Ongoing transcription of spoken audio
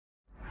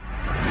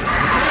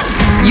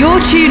You're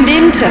tuned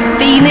in to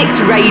Phoenix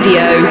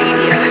Radio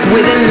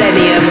with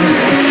ILLENIUM.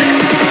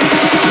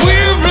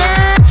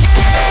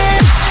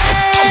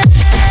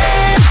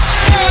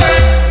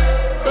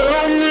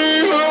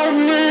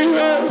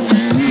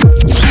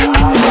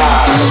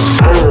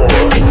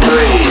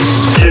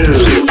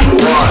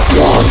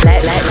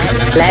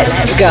 Let's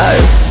go.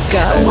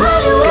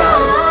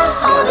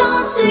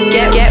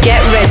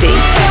 Get ready.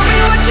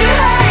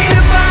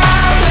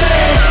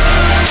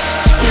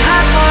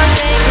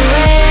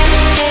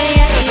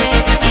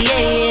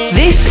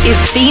 This is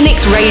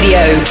Phoenix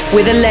Radio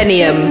with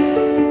ILLENIUM.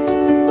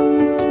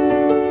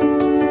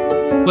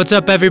 What's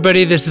up,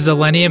 everybody? This is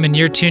ILLENIUM, and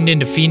you're tuned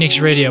into Phoenix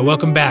Radio.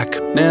 Welcome back.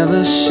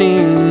 Never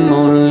seen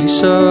Mona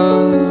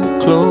Lisa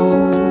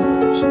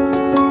close,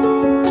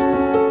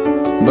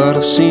 but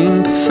I've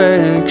seen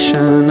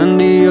perfection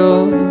under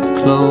your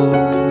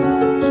clothes.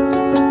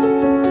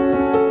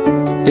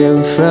 Yeah,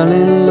 we fell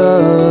in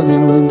love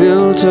and we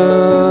built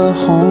a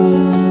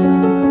home,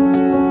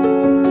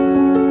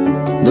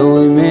 though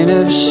we may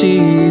never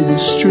see the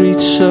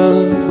streets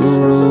of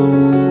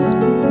Rome.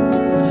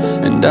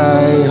 And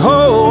I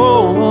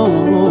hope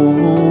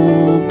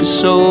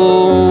it's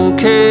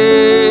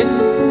okay,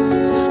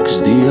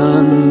 'cause the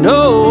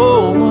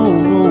unknown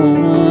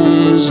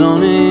is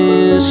on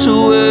its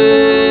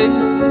way.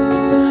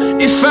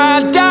 If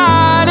I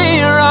died in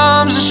your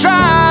arms, it's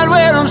right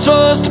where I'm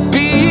supposed to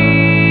be.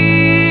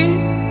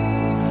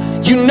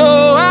 You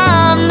know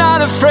I'm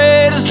not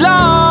afraid as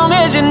long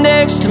as you're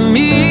next to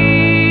me.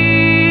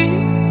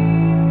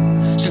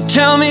 So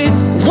tell me,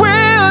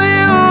 will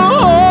you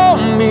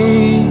hold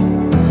me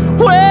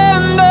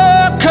when the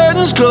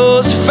curtains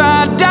close? If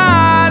I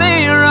died in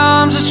your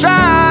arms, it's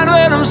right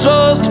where I'm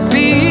supposed to be.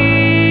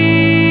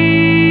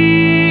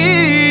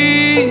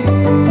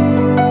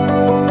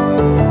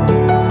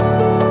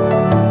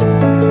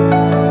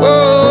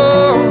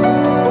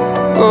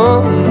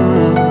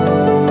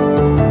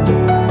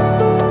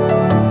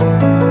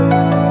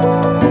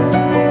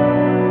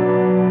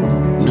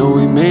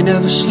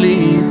 Never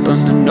sleep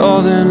under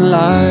northern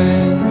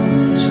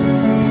lights,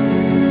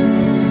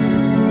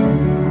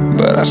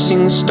 but I've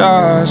seen the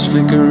stars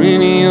flicker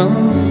in your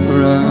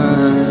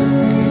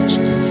eyes.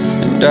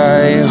 And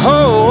I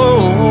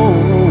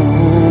hope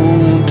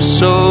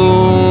it's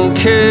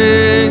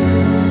okay,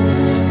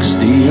 'cause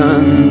the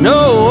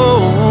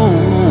unknown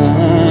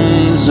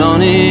is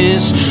on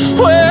its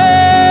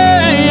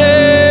way.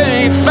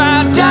 If I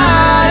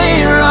die in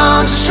your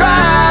arms, it's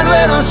right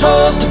where I'm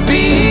supposed to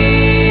be.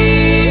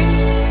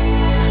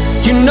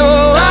 You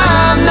know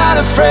I'm not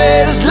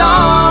afraid as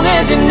long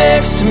as you're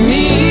next to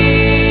me.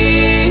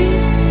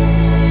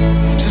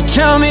 So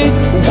tell me,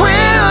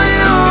 will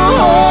you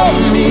hold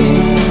me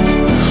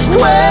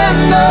when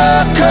the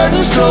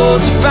curtains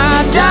close? If I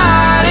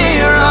died in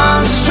your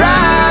arms, it's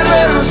right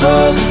where I'm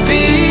supposed to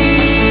be.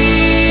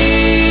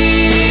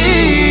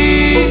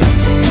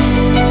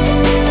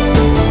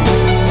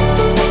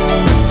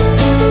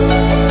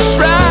 It's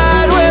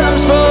right where I'm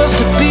supposed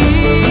to be.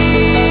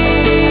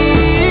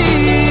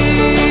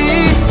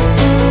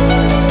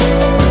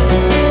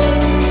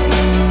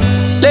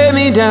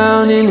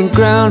 Down in the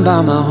ground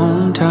by my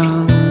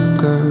hometown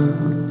girl.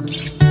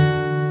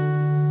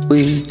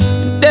 We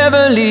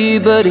never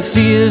leave, but it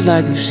feels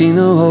like we've seen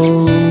the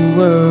whole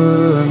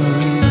world.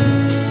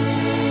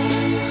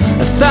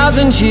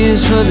 1,000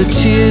 cheers for the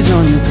tears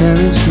on your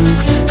parents' roof.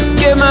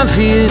 Forget my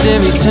fears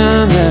every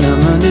time that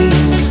I'm under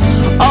you.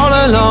 All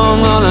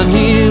along, all I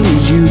needed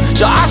was you.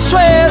 So I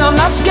swear I'm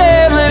not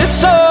scared when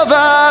it's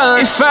over.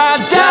 If I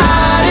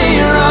died in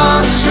your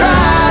arms, it's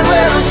right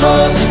where I'm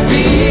supposed to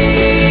be.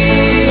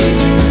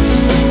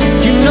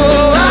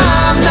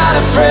 Not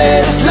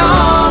afraid as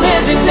long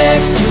as you're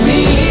next to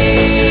me.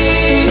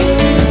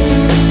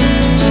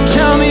 So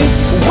tell me,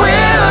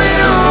 will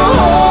you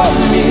hold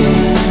me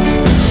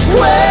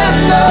when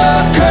the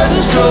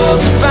curtains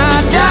close? If I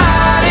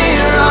died in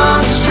your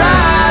arms, it's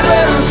right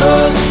where I'm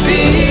supposed to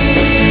be.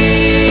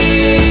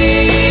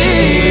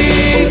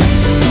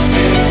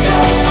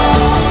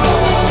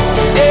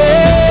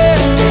 Yeah,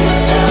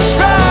 it's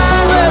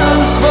right where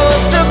I'm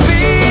supposed to be.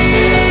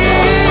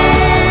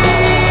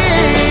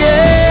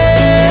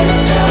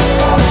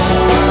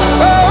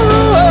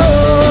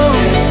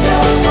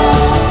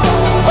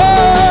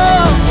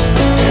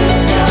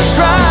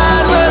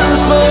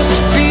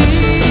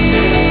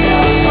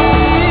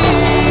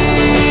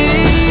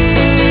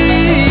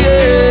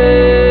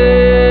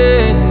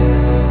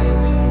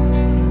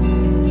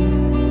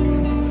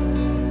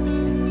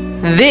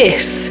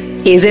 This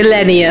is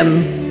ILLENIUM.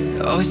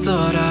 Always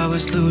thought I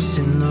was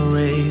losing the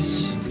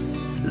race,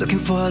 looking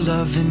for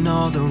love in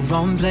all the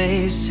wrong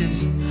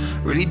places.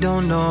 Really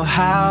don't know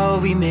how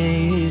we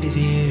made it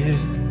here.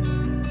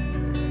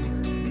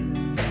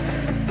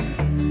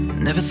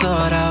 Never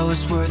thought I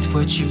was worth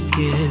what you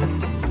give.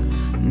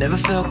 Never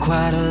felt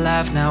quite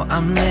alive, now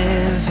I'm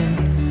living.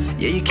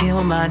 Yeah, you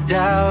kill my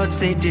doubts,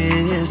 they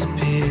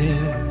disappear.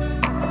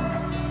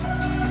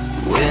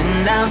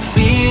 When I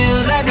feel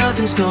like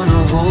nothing's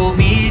gonna hold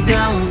me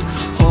down,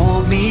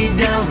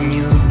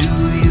 you do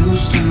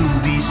used to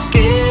be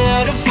scared.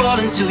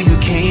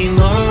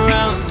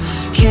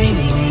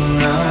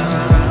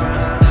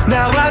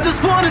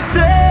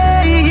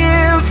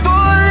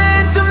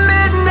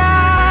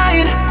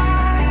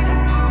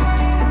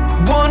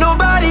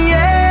 nobody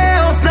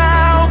else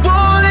now.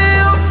 Won't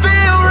it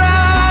feel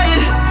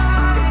right?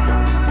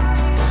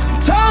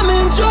 Time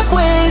and joy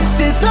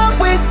wasted, it's not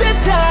wasted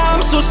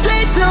time. So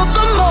stay till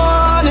the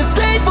morning,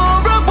 stay for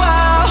a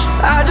while.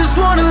 I just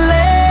wanna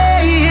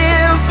lay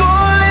here,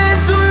 fall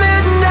into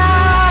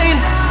midnight,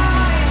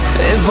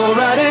 and fall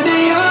right into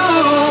you.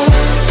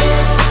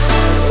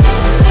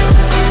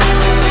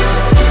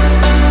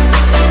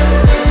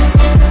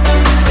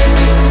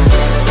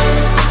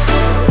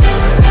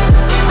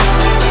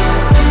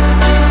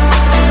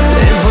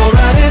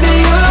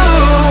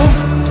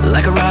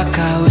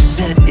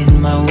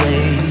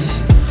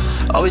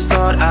 Always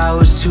thought I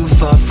was too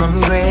far from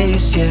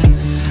grace, yeah.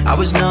 I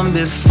was numb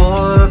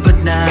before, but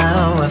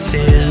now I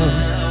feel.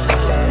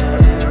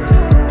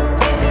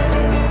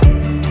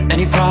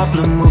 Any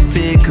problem, we'll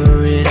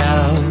figure it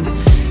out.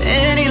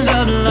 Any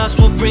love lost,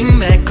 we'll bring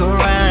back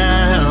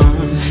around.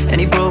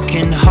 Any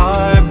broken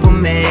heart, we'll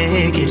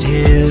make it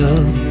heal.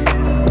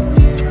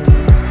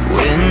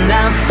 When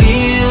I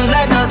feel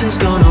like nothing's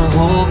gonna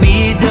hold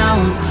me down,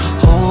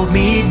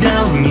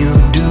 you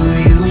do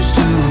used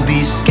to be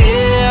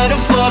scared of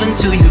falling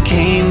until you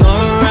came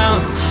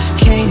around.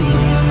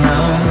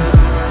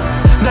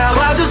 Now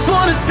I just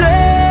wanna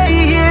stay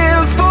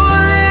here,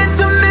 fall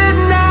into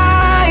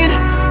midnight.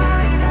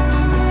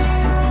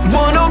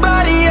 Want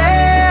nobody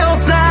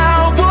else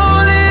now,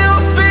 won't it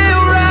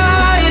feel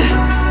right?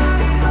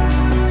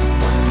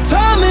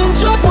 Time and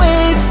joy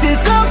wasted,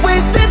 it's not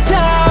wasted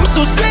time.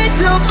 So stay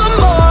till the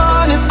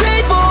morning, stay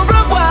for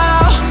a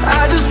while.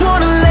 I just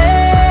wanna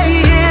lay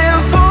here,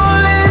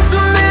 fall into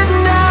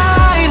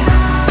midnight,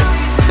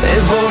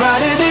 and fall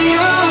right into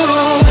you.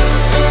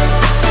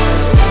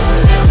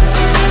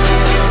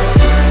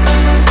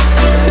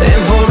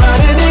 And fall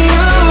right into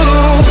you.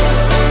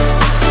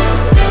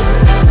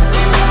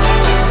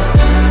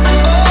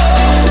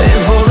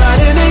 And fall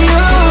right into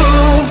you.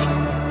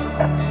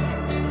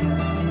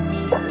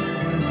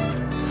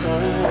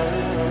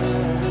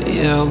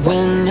 Yeah,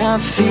 when I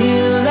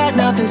feel like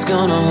nothing's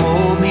gonna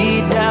hold me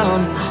down,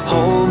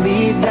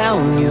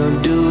 you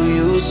do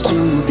used to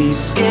be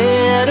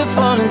scared of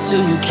falling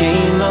till you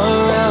came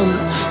around.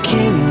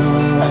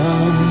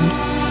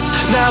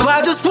 Now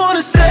I just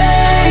wanna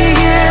stay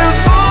here,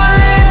 fall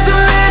into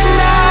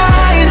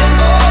midnight.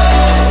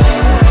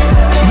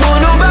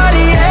 Want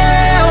nobody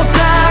else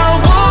now,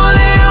 won't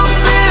it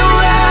feel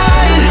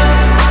right?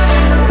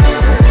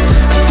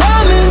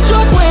 Time and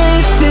joy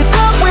wasted, it's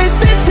not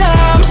wasted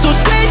time. So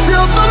stay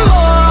till the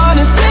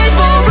morning, stay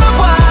for a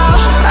while.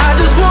 I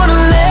just wanna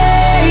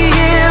lay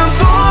here,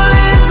 fall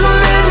into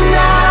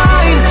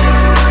midnight,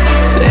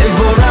 and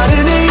fall right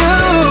into you.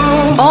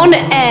 On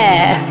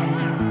air,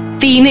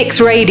 Phoenix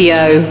Radio.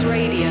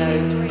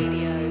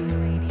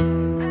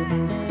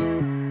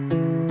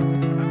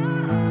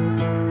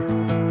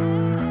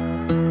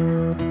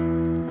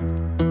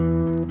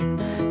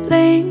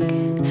 Blink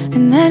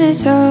and then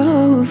it's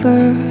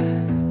over.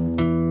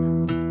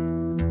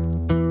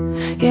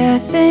 Yeah,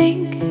 I think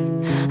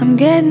I'm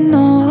getting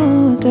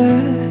older.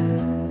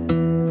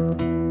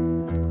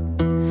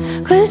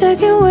 'Cause I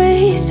can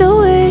waste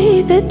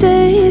away the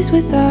days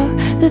without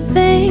the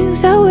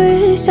things I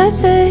wish I'd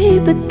say.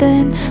 But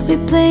then we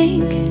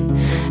blink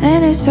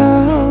and it's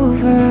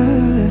over.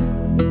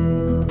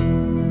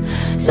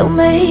 So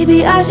maybe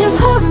I should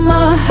put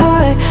my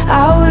heart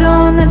out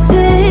on the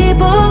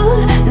table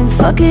and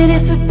fuck it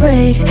if it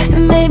breaks.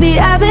 And maybe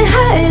I've been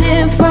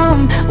hiding from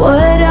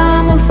what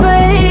I'm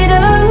afraid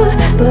of,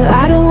 but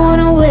I don't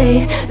wanna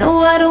wait. No,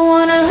 I don't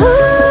wanna.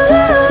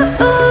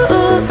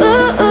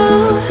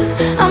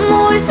 I'm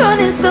always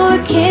running so I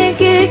can't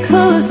get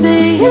close to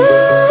you.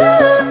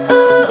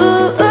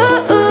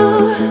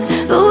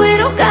 But we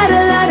don't got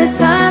a lot of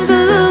time to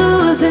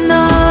lose, and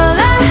all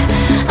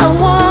I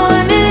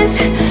want is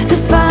to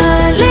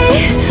finally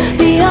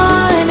be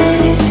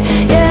honest.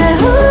 Yeah,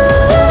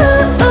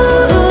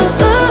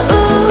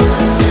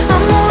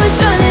 I'm always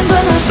running,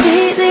 but my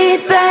feet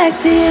lead back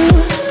to you.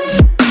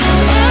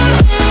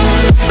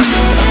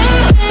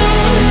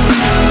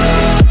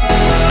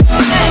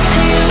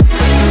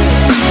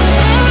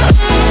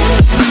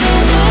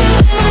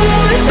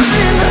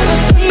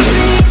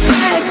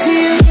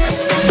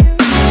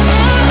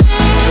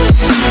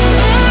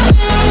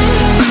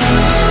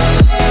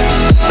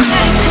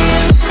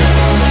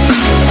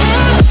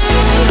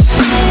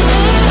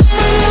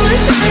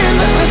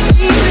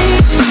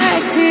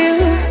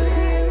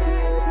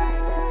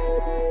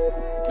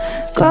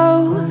 Go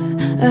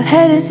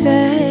ahead and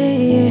say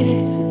it.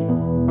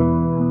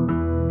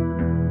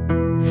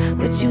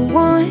 What you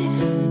want,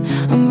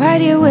 I'm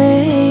right here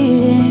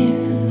waiting.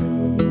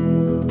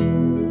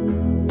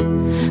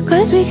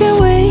 'Cause we can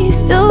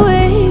waste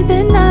away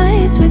the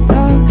nights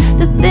without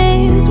the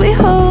things we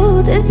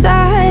hold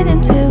inside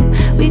until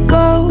we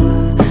go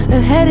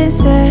ahead and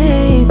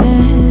say them.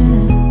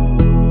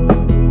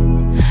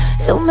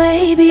 So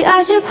maybe I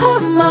should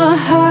put my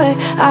heart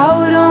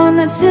out on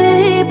the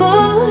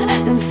table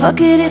and fuck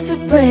it if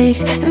it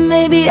breaks. And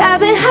maybe I've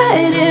been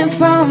hiding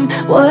from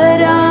what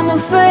I'm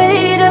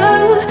afraid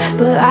of,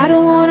 but I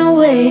don't wanna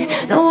wait,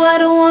 no I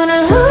don't wanna.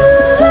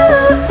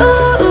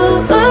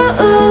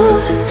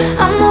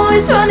 I'm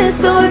always running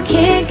so I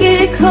can't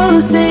get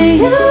close to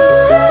you,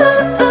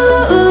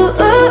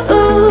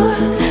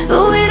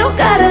 but we don't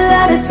got a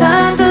lot of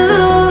time to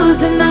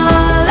lose. And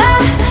all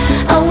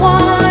I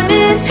want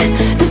is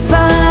to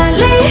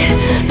finally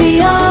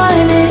be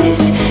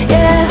honest,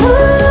 yeah.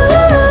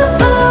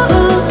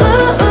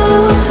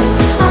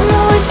 I'm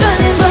always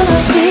running but my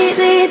feet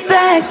lead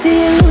back to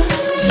you.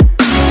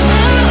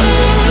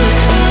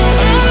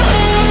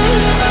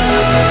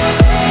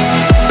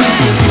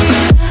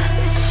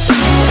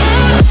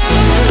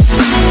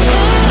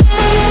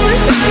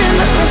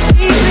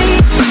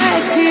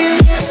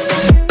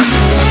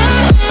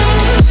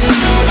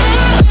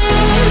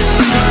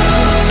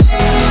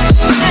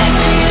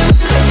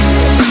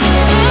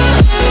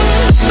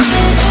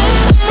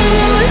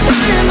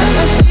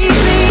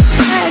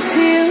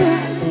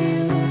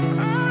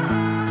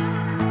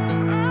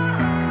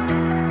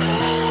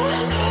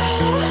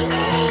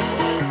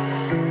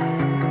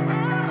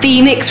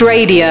 Phoenix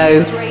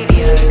Radio.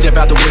 Step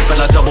out the whip and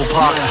I double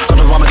park. Got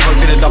a rum and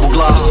coke in a double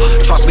glass.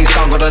 Trust me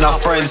son, got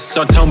enough friends.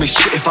 Don't tell me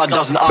shit if I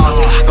doesn't ask.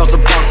 Got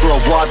some punk for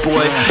a white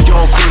boy. Your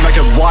whole crew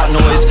making white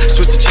noise.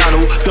 Switch the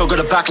channel, Bill got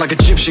a back like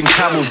Egyptian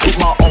camel. Put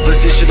my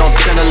opposition on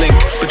center link,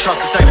 but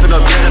trust the same for no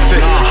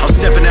benefit. I'm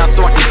stepping out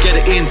so I can get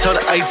it in. Tell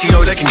the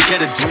ATO they can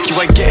get it. You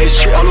ain't getting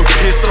shit, I look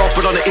pissed off,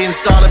 but on the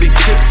inside I be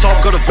tip top.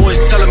 Got a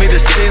voice telling me to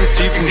sin,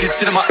 so you can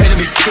consider my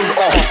enemies killed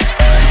off.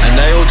 And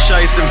they all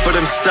chasing for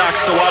them stacks,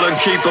 so I don't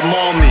keep them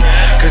on me.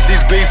 Cause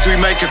these beats we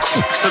make a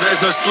crook, so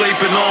there's no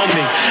sleeping on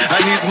me.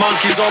 And these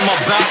monkeys on my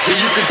back, yeah,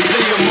 you can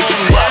see them on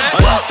me. I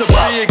used to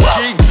be a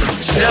geek,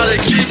 now they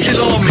geeking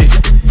on me.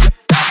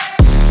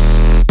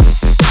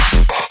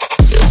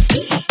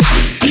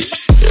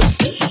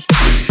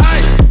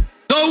 Hey,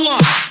 no one.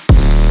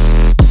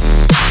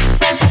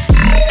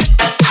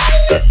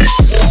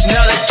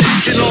 Now they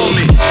geeking on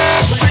me.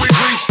 We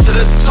reach to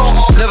the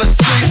top, never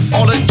sleep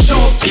on a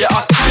job. Yeah,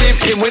 I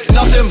came in with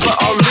nothing, but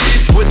I'll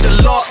leave with the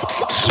lot.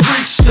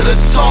 Reach to the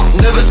top,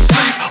 never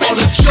sleep on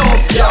a job.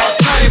 Yeah, I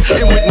came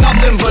in with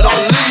nothing, but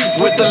I'll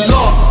leave with the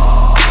lot.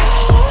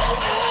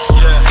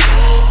 Yeah,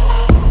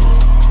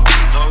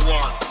 no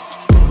one.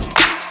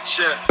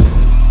 Check.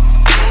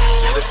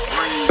 Let it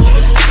breathe,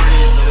 let it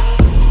breathe, let it.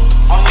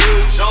 I'm in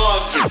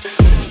charge.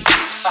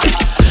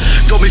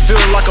 Got me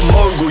feeling like a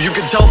mogul, you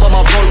can tell by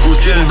my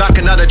vocals. Getting back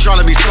and now they're trying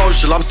to be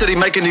social. I'm steady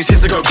making these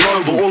hits that go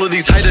global. All of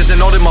these haters,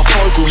 they're not in my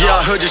focal. Yeah,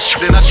 I heard your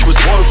shit, then that shit was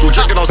woeful.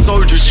 Drinking on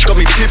soju, shit got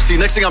me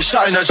tipsy. Next thing I'm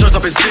shouting that shows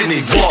up in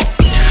Sydney. What?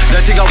 They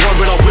think I won't,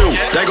 but I will.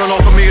 They gon'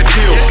 offer me a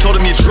deal. Told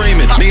them you're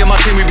dreaming. Me and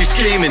my team, we be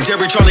scheming.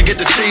 Jerry trying to get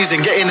the cheese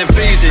and getting them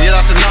fees in. Yeah,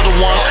 that's another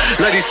one.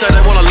 Ladies say they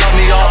wanna love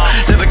me up.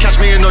 Never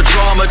catch me in no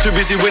drama. Too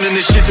busy winning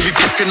this shit to be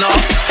fucking up.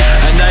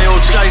 And they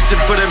all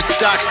chasing for them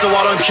stacks, so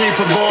I don't keep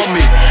them on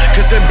me.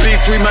 Cause them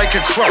beats we make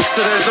a crack,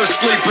 so there's no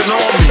sleeping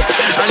on me.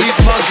 And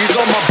these monkeys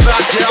on my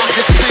back, yeah, I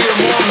can see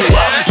them on me.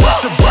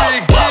 It's a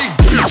big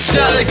bitch,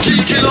 now they're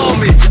geeking on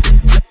me.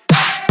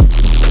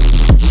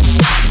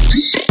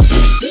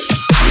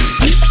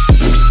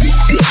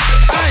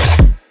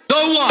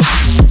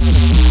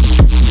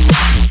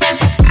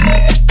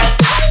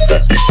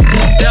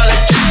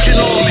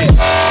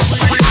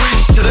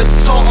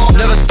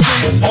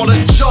 On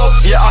a job,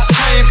 yeah, I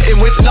came in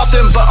with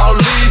nothing, but I'll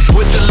leave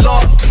with the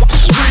lot.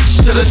 Reach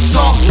to the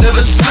top,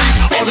 never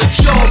sleep on a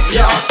job,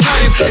 yeah, I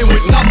came in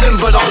with nothing,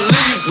 but I'll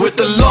leave with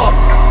the lot.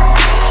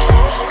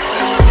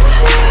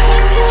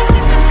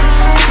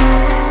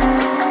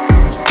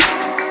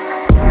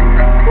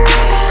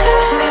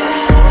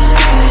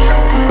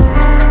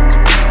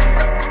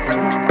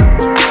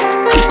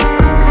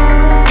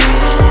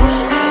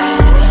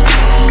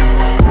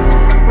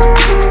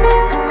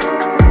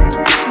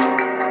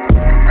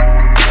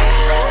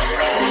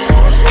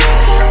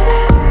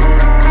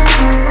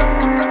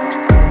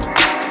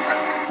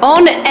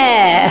 On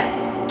air,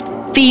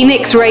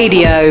 Phoenix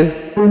Radio.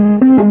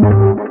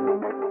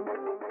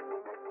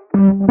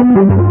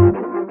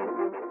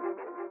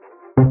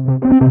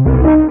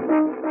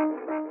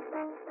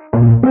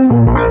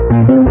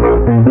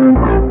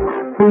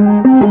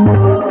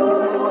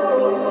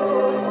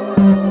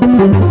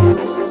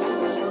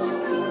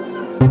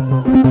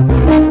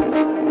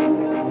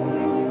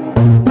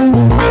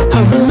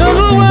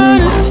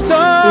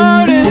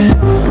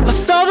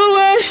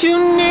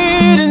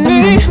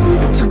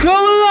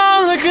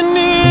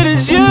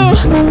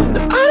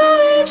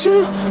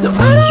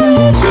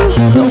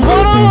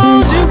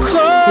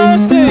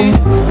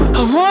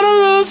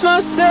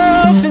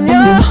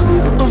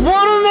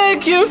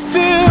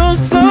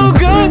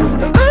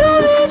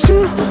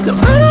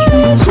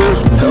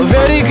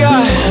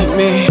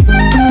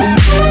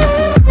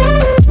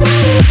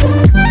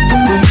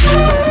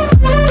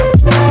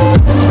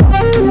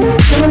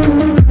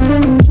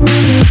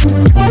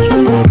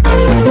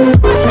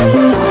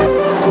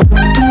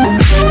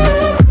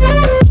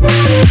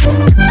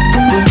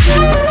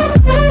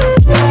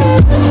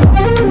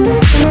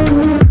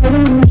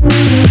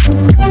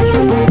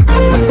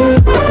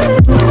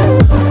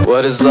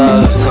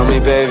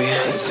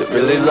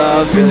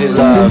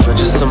 love, or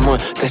just someone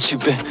that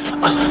you've been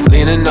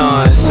leaning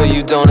on, so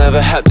you don't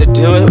ever have to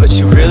do it what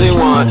you really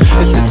want.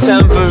 It's a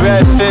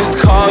temporary fix,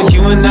 call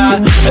you and I,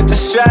 a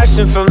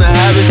distraction from the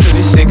habits of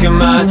your thinking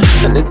mind.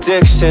 An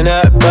addiction,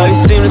 everybody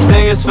seem to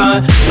think it's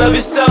fine. Love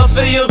yourself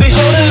or you'll be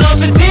holding on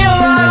for dear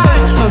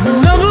life. I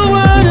remember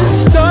when it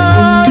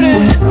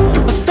started,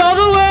 I saw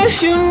the way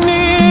you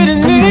needed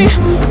me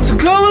to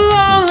go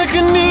along like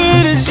I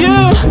needed you.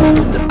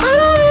 That I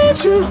don't need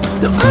you,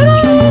 that I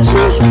don't need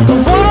you. I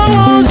wanna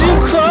hold you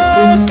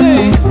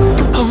closely,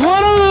 I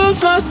wanna lose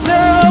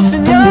myself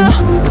in you.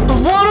 I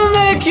wanna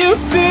make you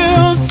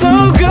feel so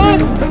good.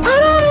 That I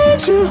don't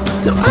need you,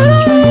 that I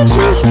don't need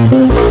you.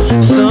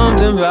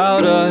 Something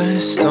about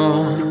us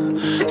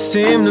don't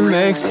seem to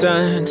make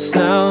sense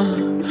now.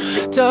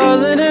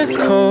 Darling, it's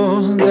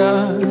cold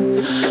out,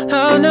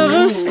 I'll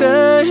never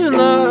stay in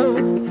love.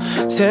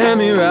 Tear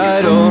me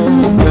right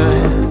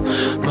open,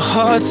 my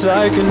heart's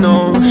like an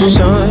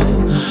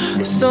ocean.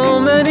 So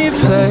many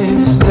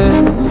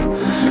places,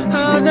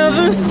 I'll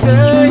never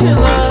stay in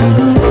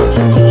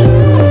love.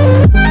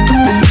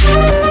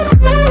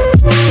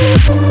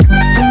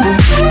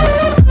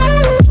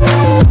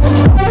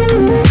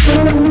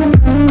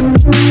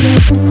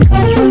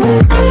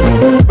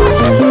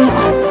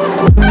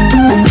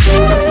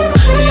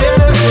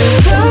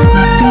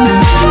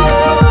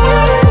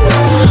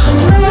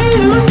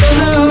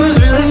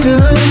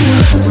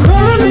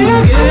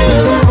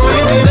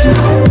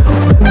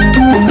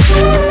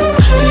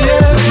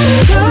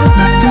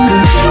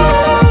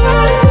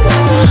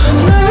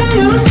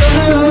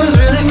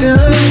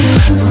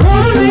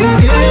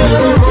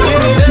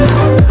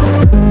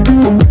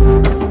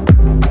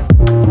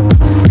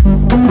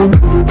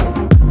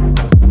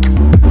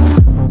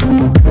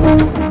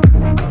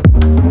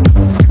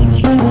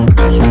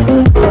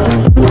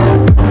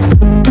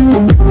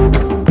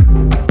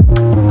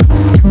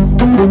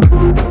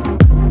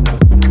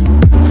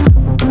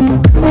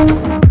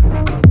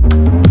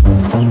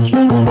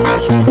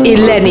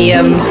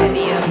 ILLENIUM.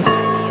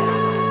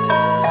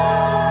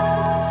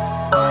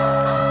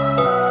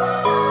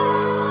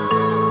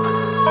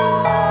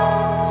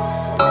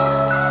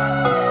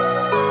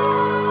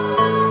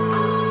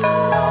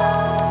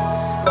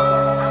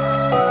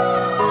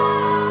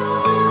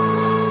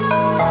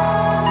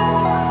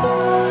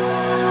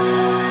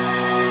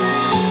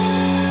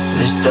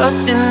 There's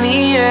dust in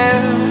the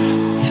air,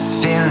 it's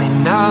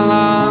filling our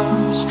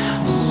lungs.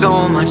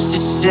 So much to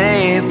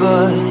say,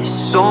 but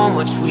so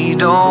much we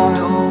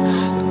don't.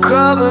 The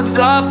cupboards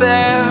are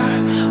bare,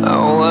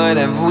 oh, what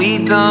have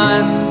we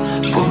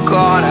done?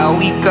 Forgot how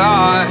we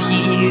got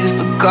here,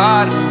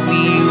 forgot who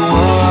we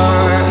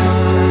were.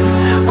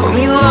 When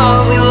we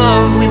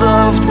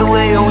loved the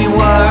way we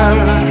were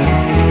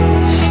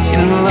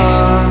in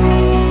love.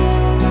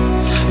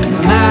 But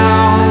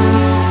now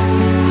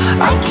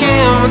I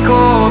can't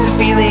recall the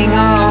feeling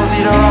of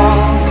it all,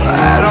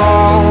 at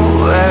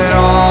all, at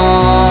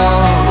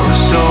all.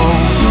 So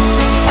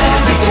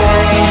every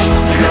day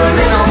we go a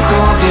little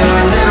colder,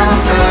 a little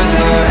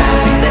further,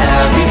 and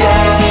every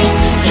day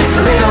gets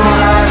a little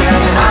harder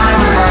than I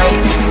would like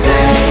to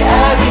say.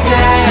 Every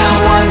day I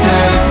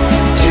wonder,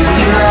 do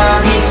we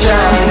love each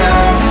other?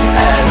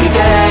 Every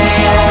day,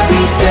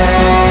 every day.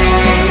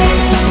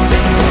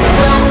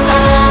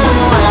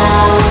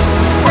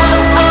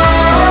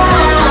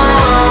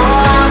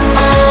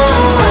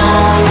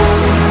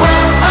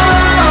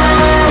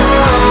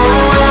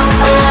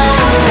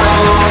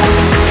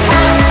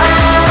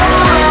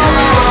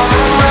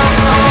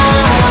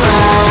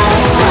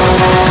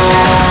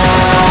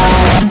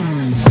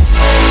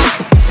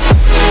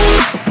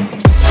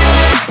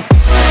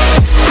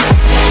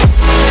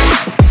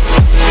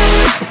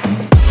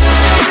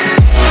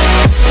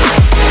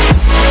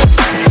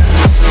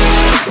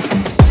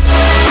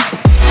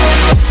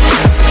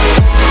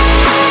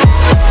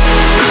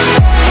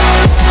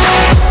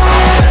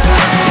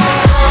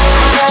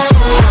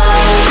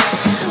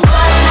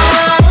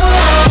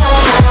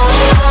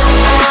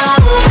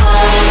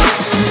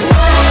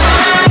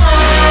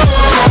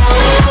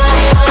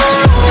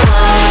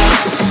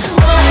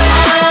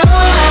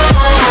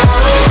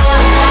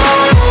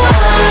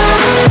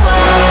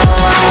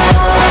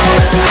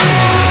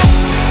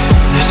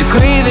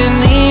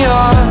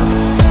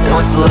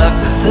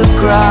 Left of the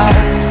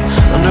grass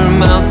under a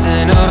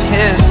mountain of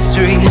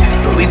history,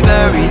 but we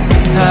buried the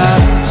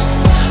past.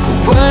 The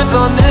words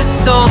on this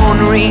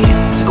stone read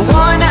to the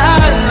one I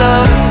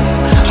love.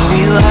 What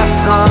we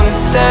left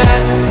unsaid,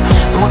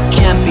 and what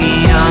can't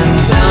be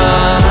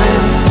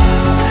undone.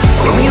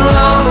 When we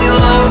loved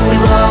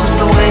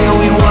the way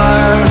we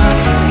were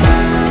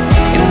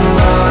in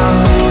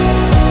love.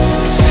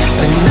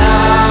 But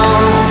now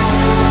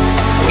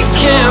we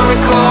can't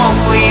recall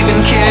if we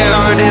even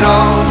cared at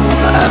all.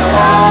 At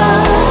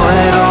all,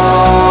 at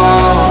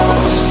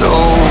all. So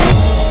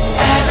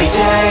every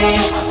day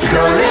we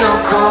go a little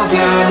colder,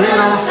 a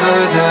little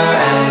further,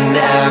 and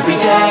every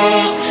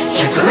day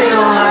gets a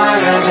little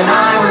harder than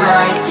I would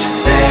like to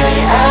say.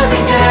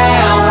 Every day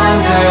I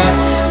wonder,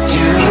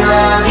 do we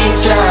love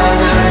each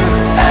other?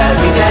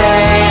 Every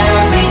day,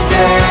 every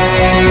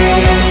day.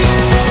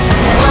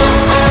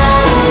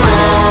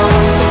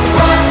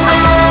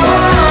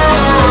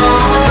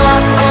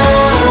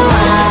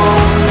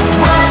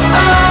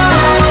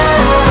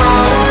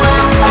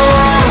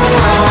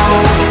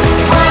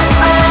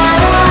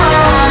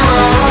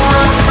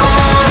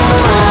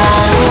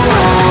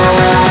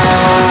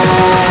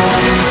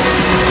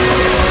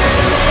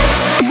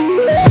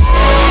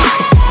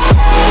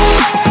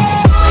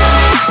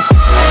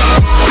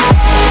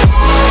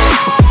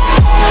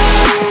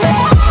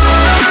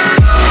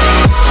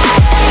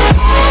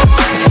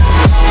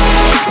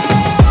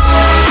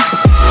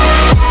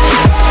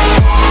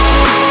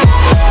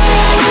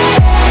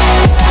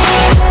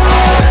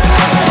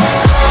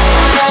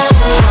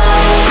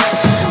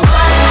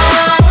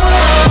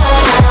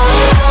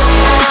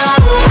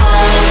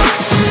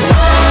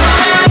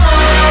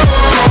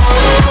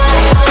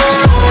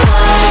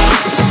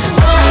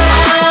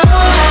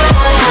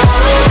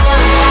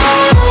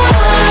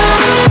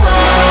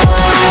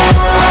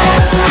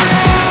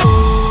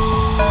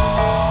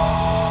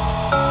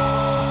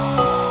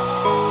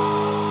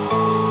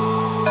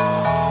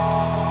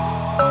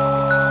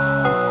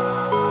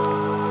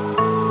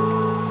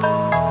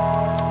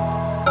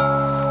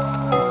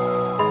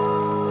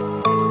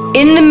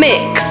 In the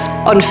mix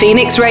on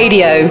Phoenix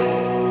Radio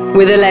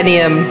with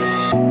ILLENIUM.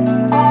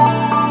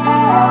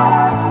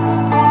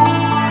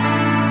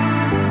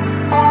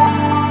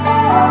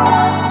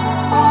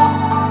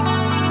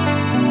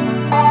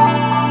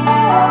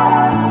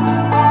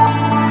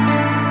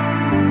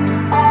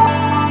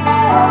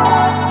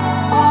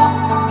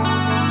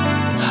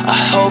 I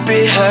hope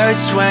it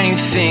hurts when you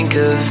think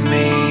of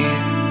me.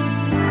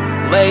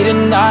 Late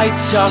at night,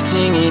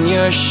 tossing in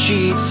your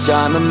sheets.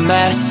 I'm a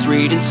mess,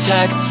 reading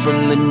texts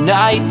from the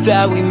night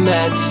that we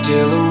met.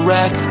 Still a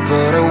wreck,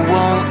 but I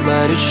won't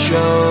let it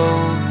show.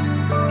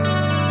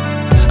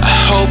 I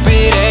hope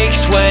it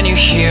aches when you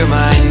hear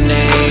my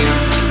name.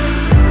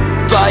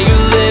 Bite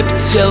your lip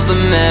till the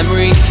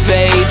memory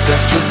fades. I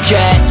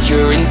forget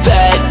you're in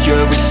bed,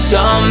 you're with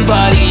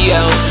somebody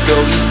else. Though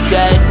you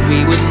said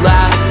we would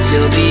last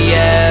till the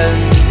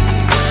end.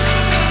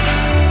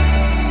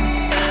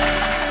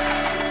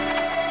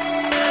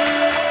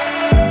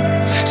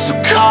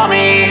 Call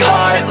me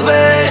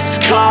heartless,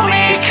 call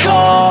me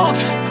cold.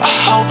 I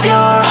hope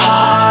your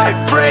heart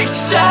breaks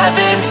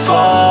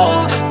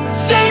sevenfold.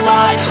 Take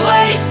my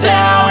place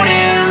down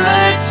in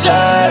the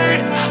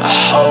dirt. I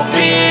hope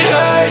it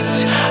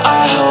hurts,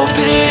 I hope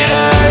it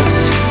hurts.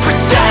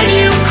 Pretend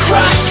you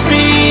crushed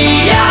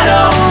me, I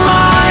don't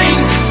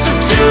mind. So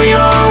do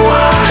your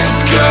worst,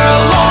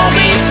 girl, I'll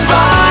be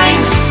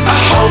fine. I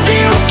hope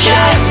you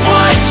get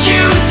what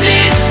you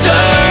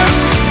deserve.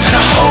 And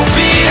I hope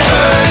it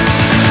hurts,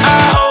 I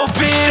hope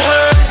it hurts.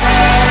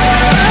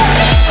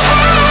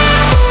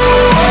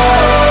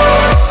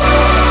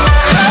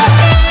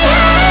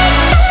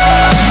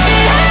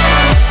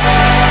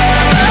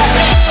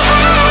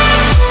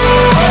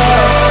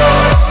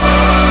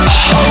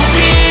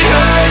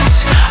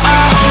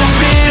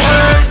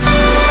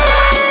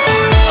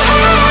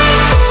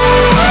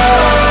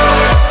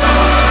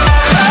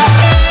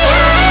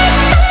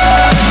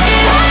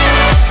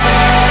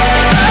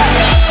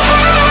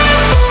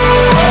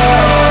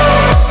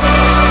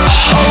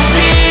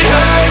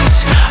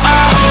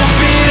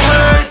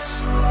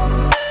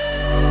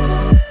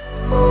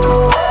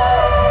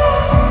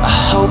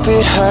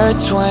 It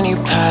hurts when you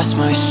pass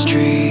my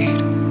street.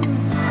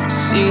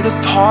 See the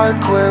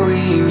park where we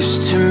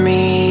used to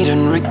meet,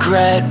 and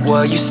regret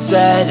what you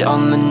said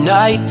on the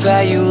night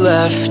that you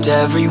left.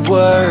 Every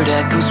word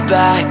echoes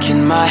back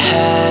in my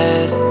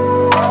head.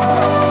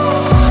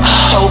 I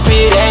hope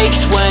it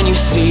aches when you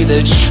see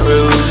the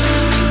truth.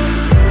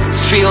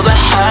 Feel the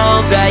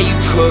hell that you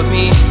put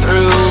me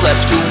through.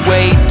 Left to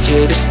wait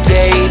to this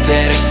day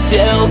that I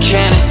still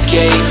can't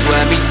escape.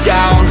 Let me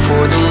down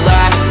for the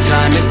last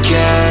time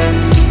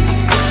again.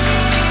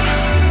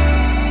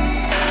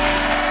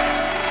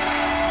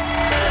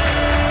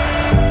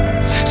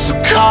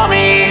 Call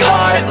me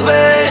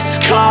heartless,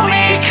 call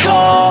me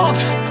cold.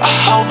 I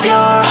hope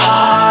your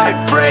heart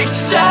breaks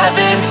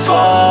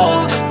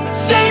sevenfold.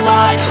 Take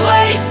my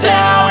place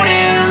down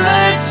in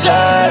the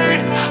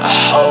dirt. I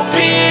hope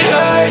it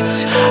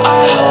hurts,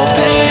 I hope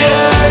it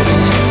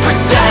hurts.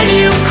 Pretend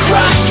you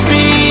crushed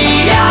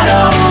me, I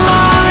don't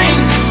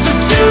mind. So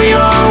do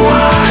your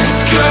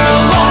worst,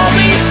 girl, I'll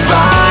be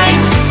fine.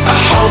 I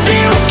hope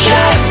you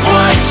get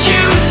what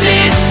you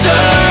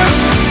deserve.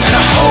 And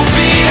I hope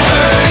it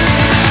hurts,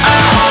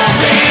 I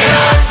hope it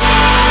hurts.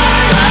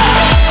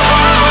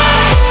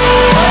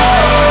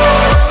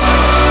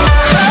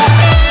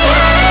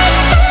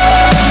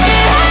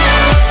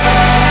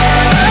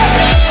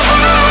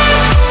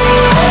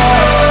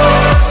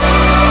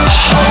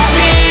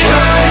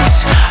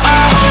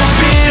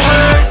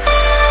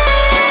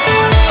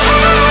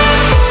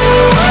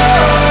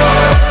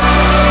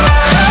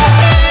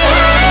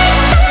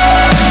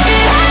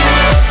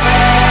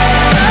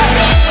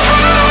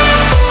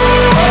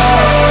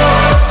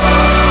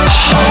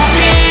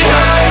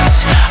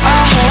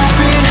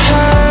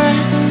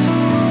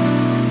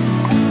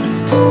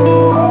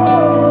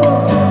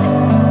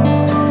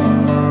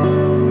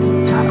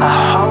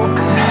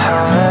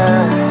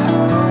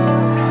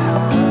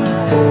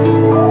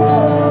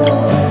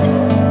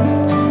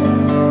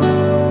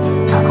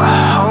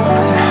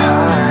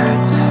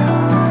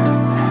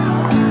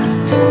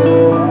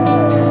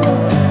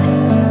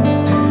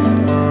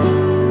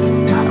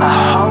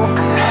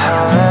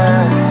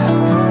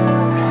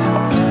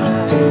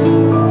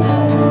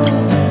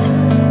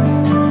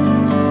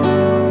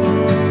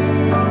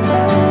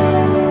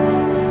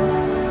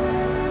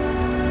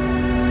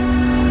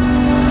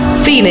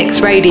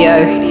 Phoenix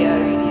Radio.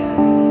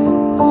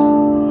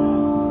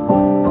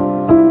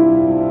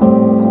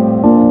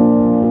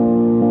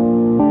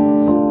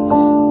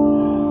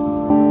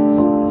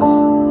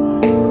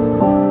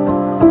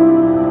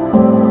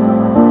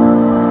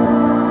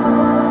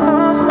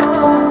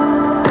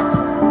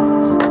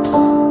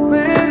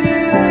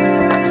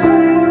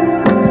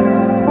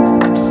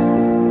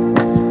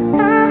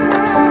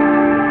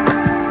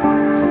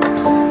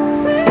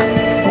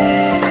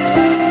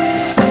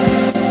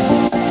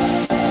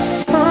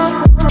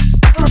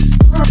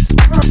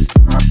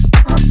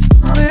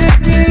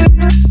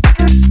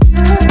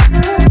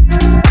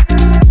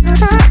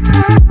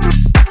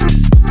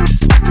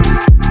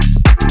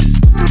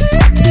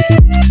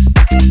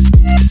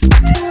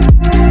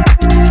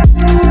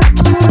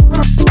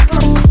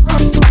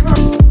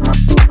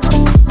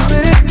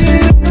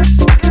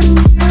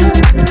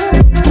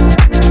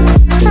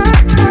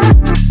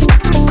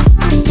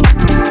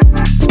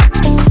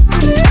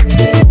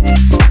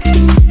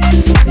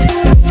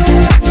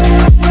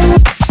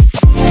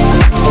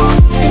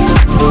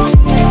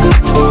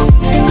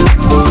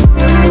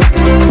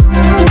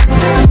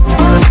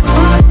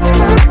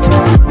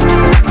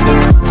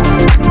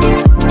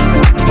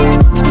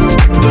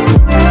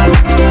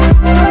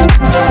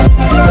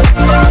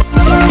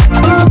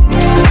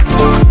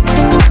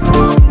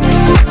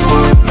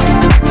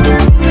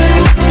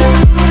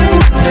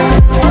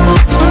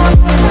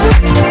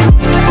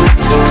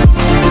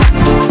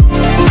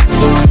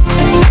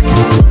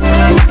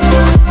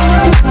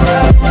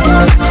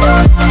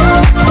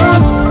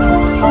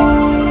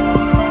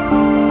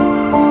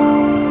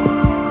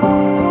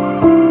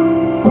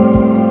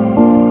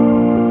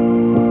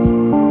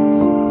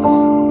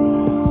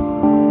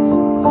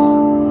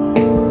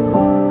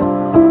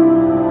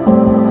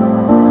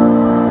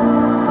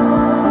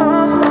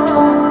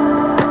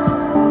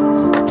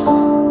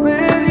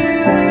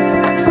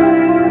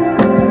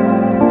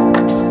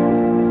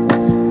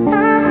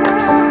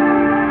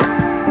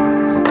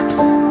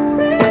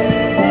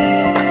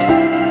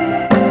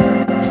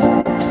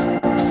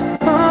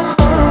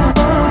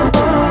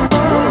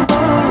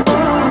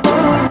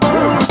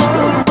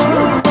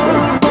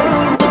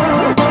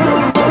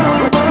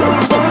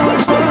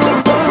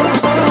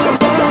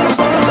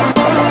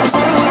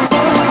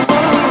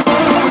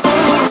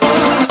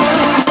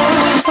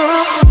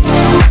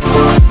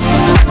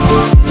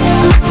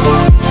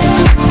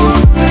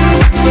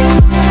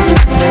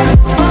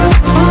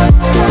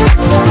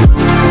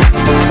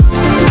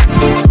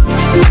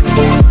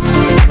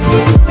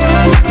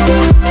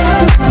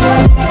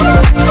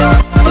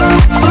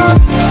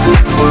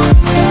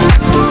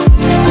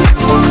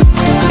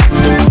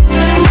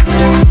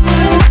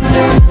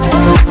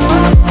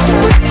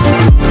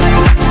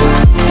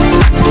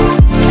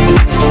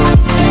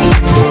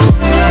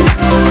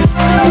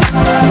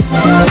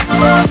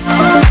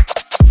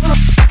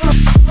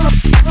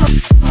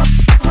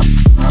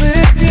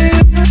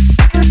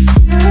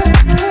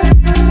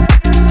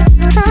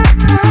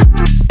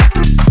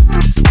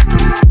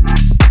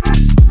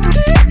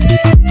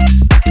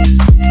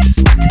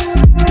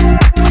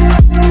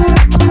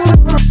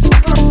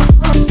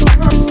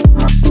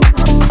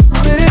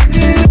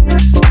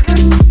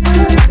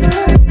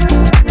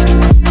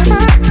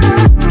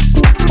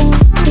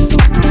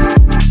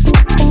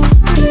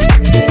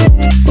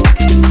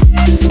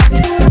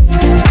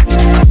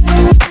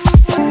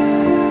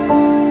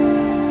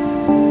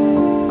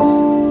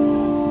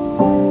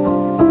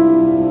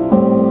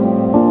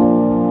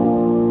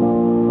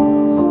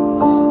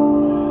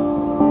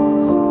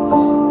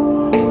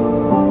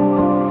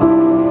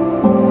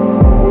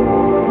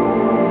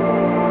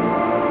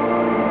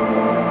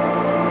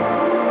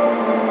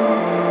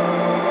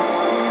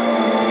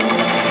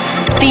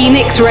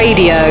 Phoenix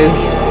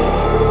Radio.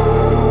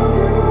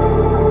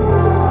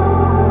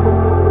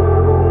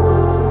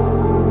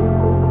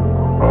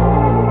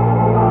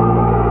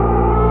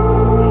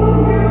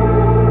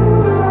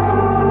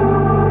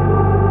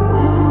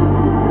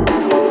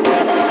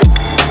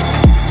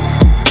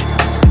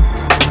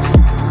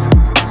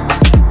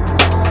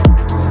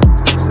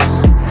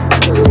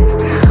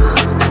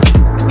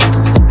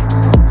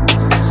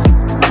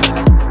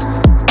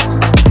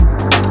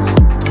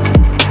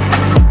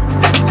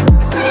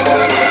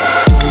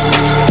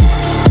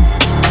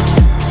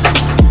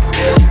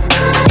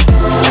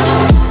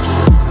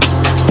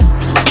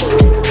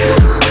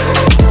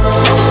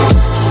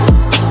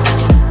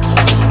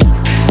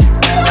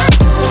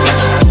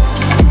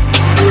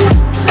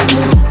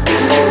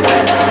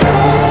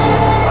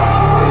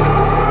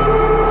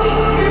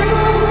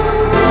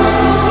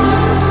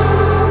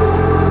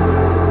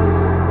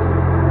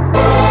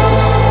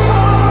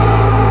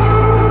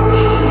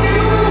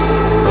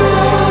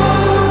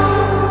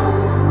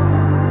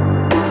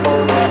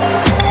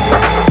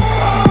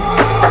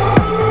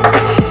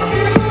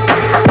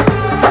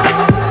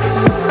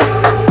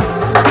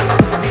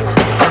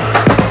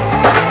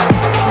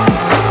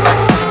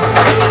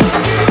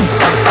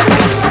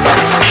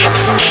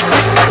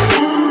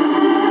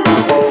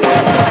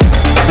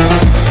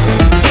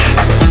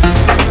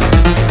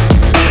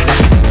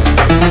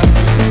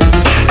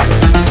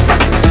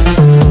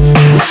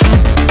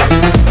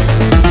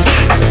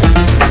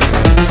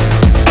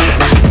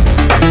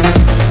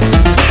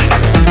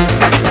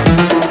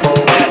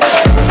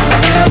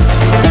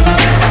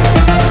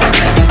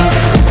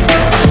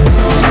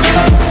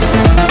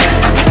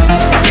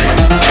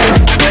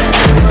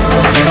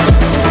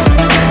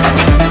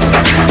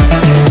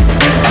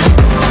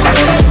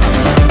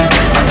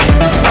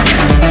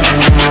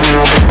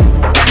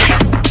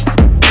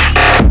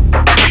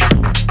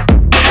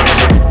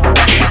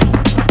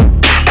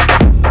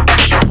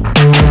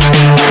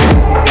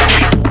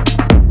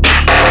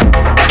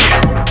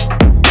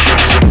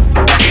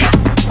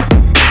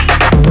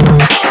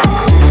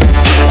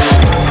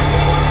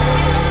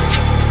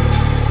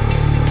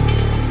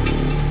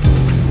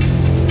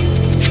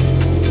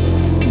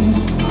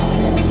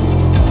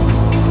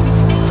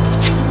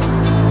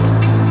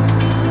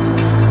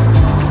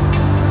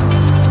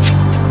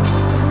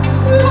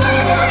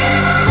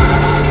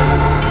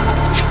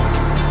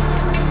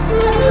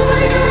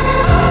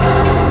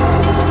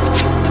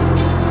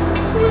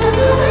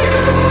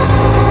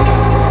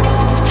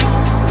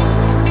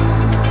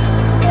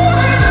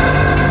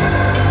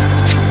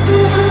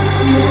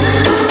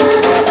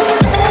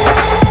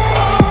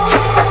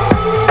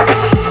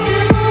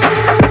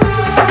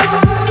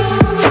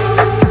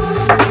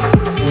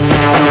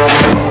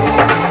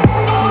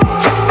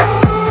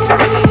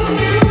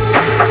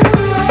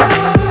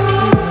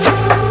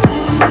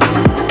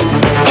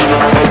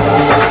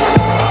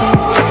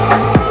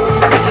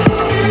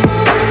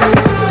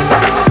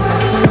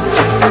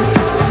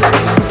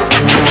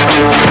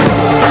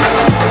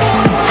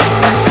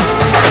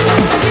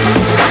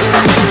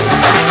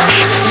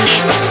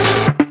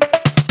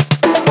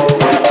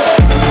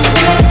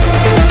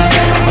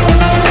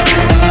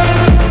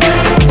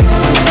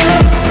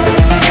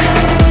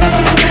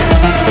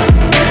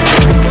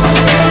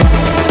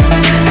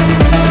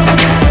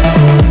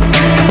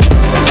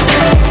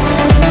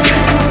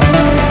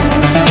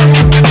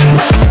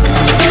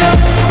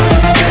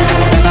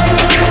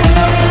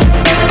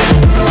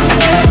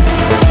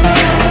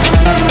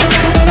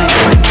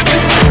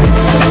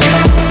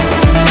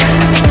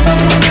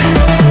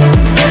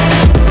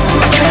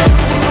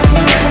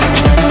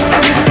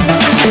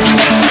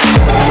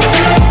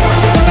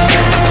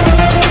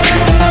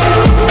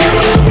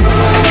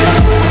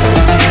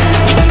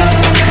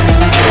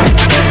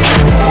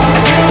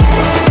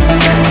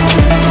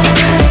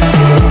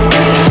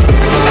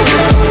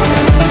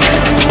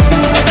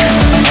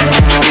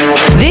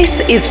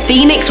 This is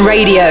Phoenix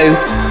Radio.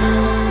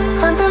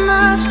 Under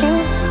my skin,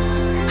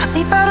 how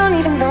deep I don't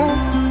even know.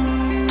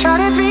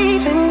 Tried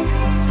everything,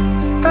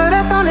 but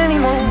I don't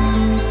anymore.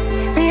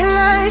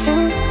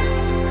 Realizing,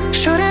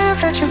 shouldn't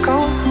have let you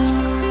go.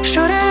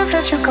 Shouldn't have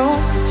let you go.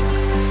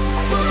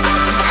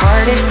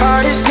 Hardest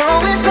part is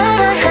knowing that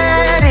I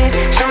had it.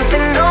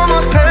 Something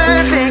almost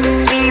perfect.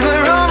 We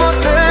were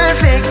almost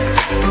perfect.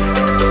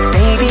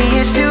 Maybe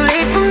it's too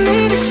late for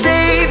me to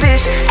save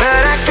this,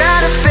 but I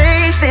gotta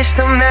face this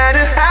no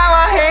matter how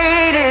I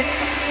hate it.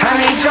 I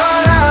need your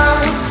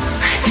love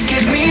to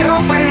give me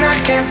hope when I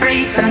can't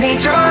breathe. I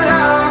need your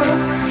love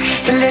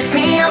to lift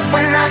me up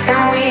when I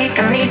am weak.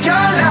 I need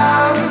your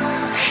love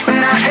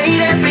when I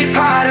hate every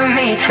part of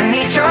me. I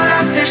need your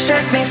love to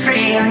set me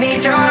free. I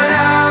need your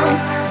love.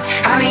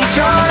 I need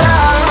your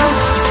love.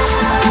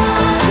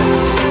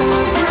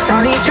 I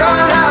need your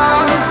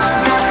love.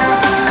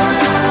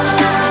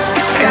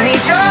 I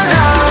need your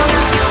love.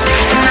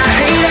 And I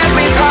hate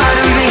every part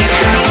of me.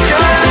 I need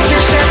your love to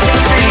set me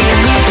free. I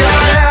need your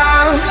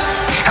love.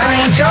 I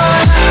need your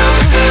love.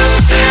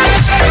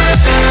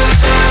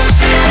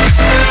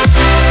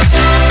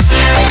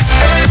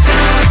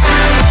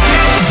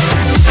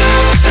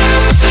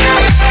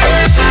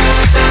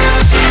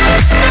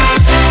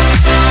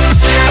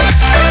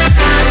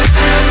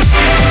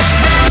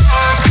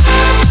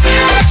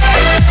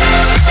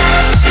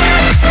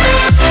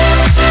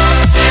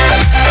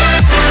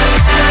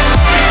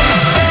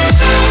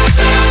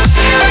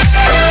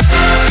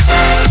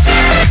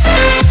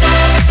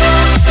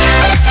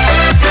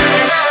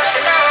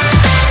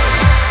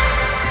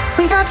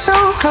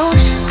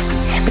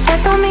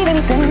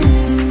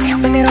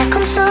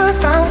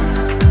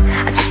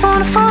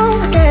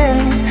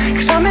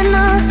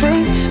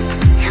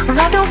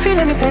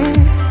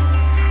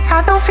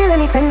 I don't feel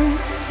anything.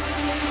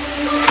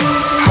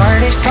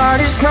 Hardest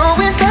part is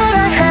knowing that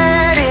I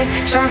had it,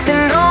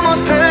 something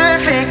almost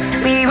perfect.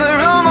 We were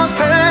almost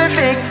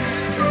perfect.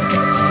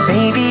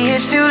 Maybe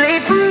it's too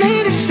late for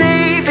me to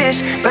save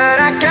this, but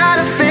I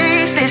gotta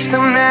face this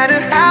no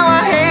matter how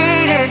I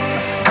hate it.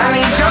 I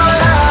need your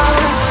love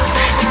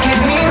to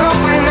give me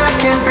hope when I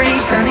can't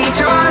breathe. I need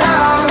your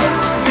love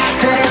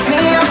to lift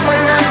me up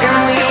when I am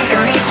weak.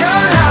 I need your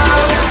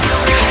love,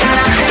 and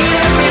I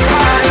hate every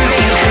part of me.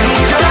 I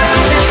need your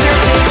love to set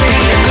me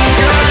free. I need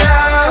your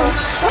love.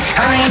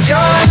 I need your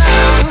love.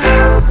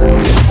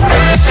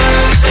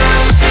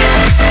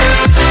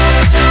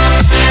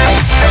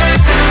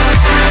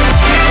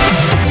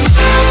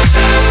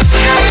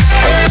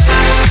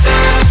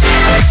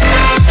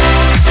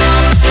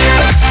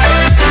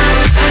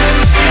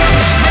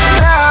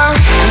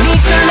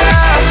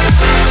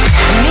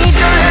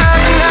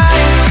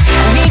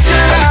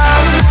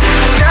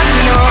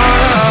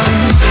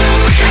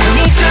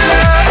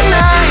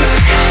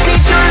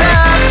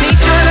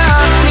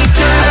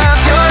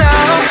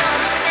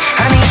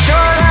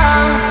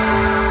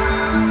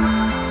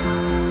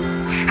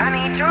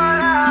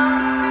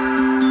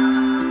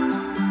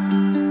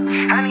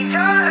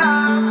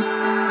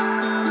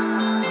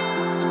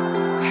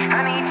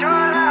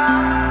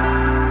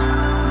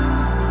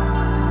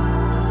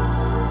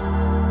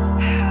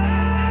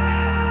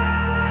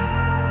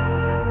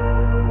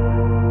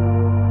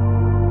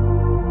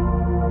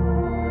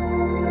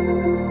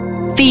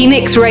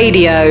 Phoenix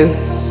Radio.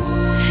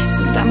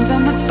 Sometimes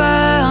on the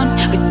phone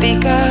we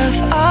speak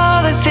of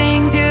all the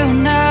things you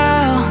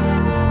know,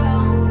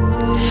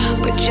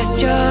 but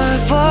just your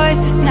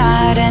voice is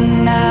not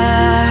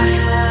enough.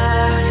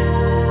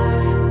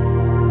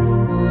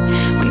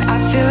 When I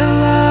feel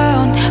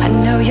alone, I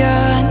know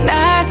you're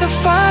not so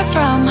far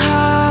from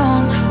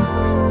home,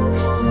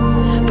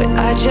 but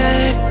I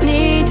just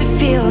need to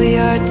feel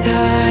your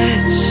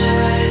touch.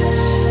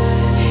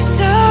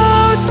 So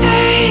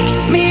take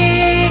me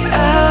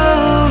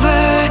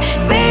over,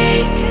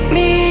 make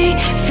me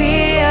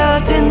feel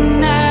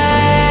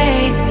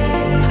tonight.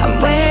 I'm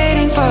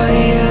waiting for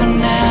you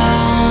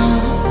now.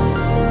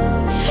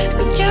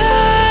 So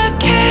just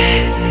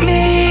kiss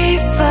me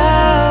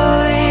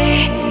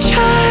slowly.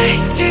 Try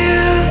to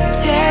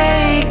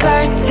take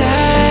our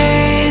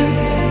time.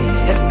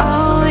 If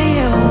only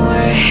you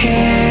were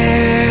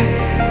here.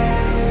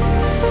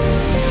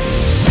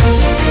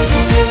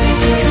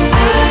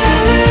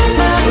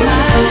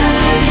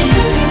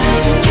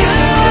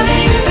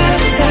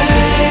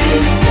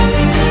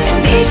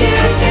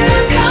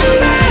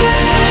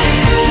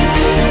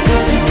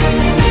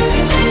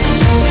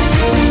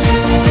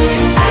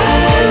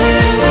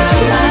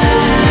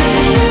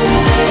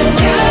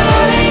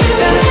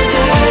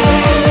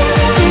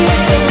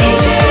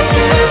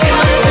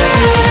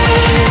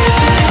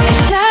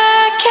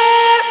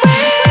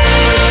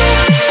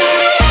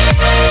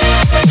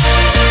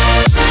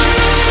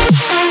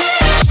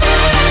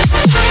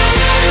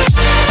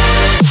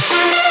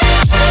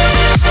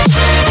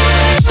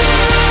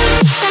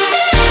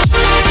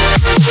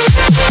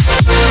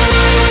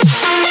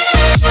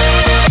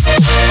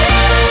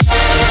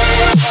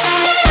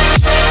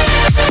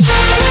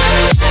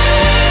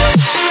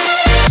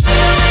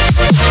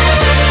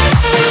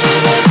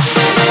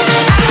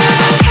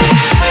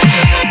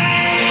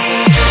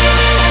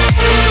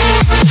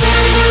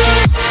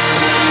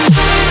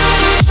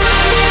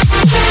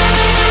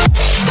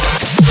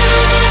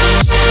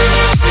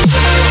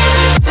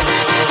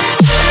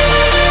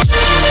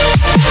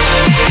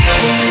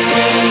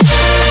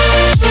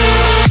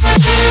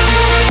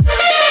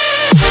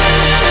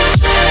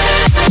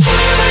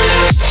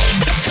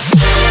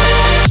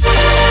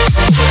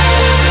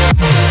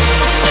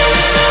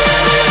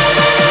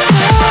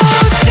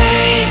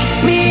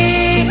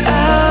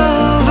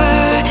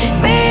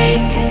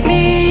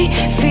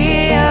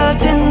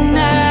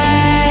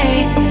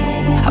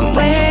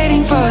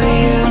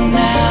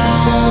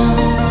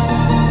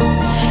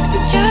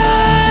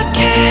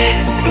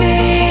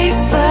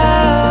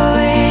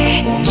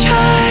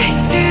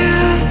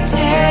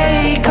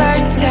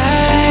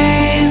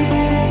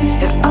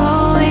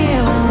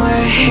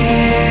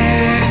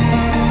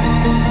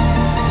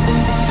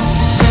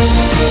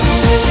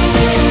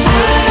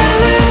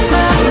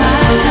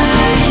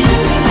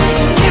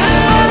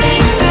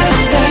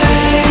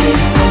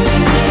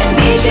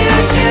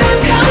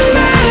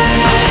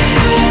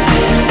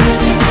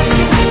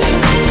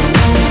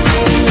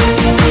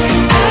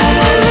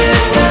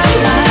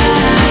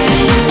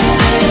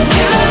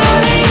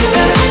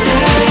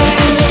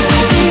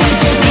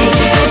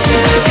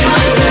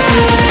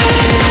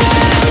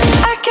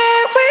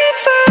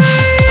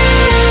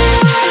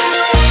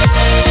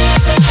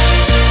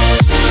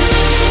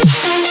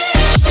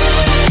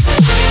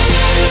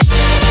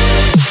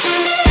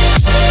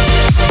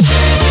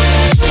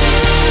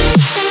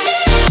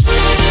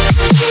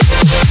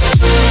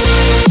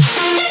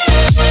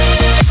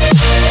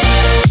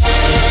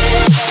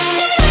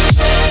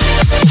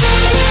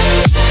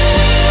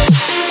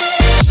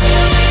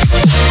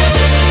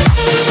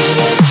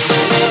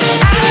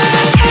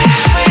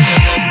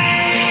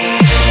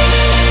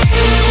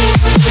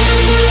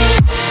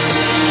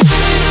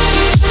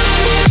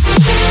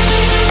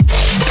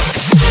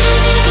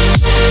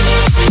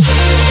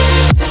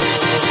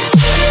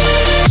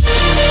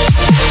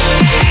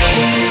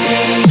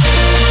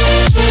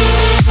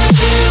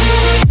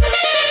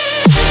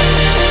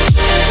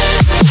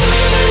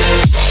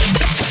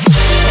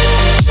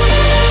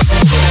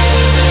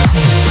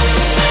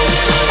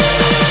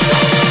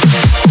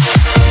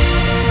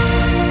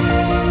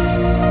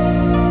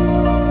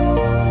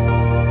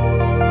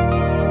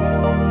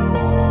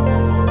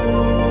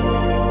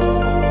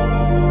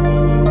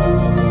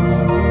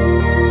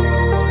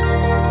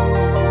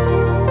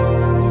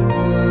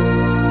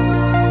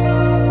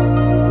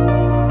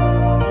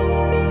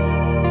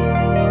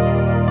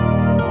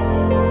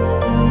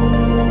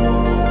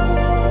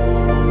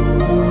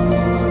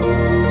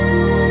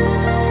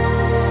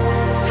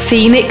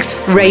 Phoenix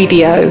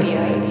Radio.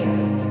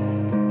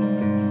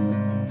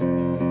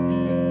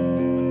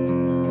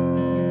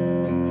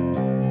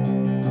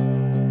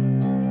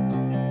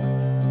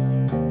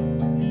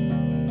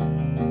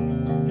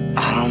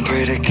 I don't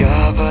pray to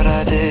God, but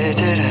I did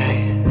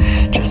today,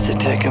 just to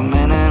take a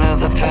minute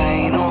of the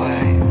pain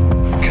away.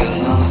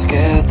 'Cause I'm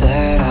scared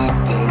that I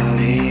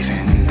believe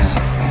in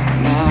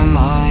nothing. Am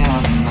I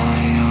on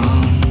my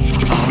own?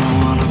 I don't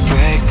wanna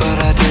break, but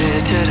I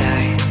did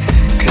today,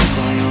 'cause I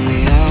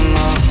only have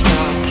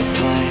myself to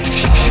blame.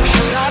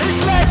 Should I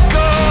just let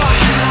go?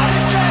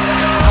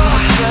 I'm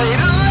afraid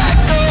to let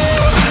go.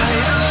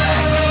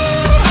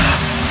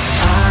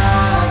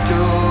 I'd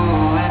do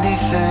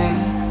anything,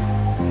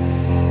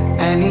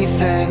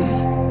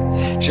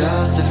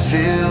 just to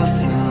feel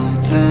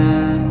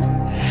something,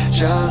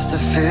 just to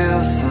feel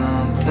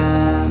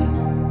something.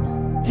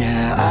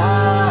 Yeah, I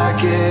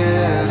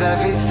give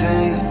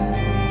everything,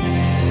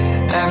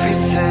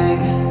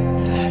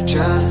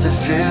 just to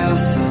feel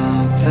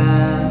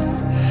something,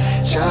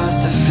 just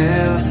to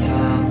feel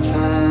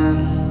something.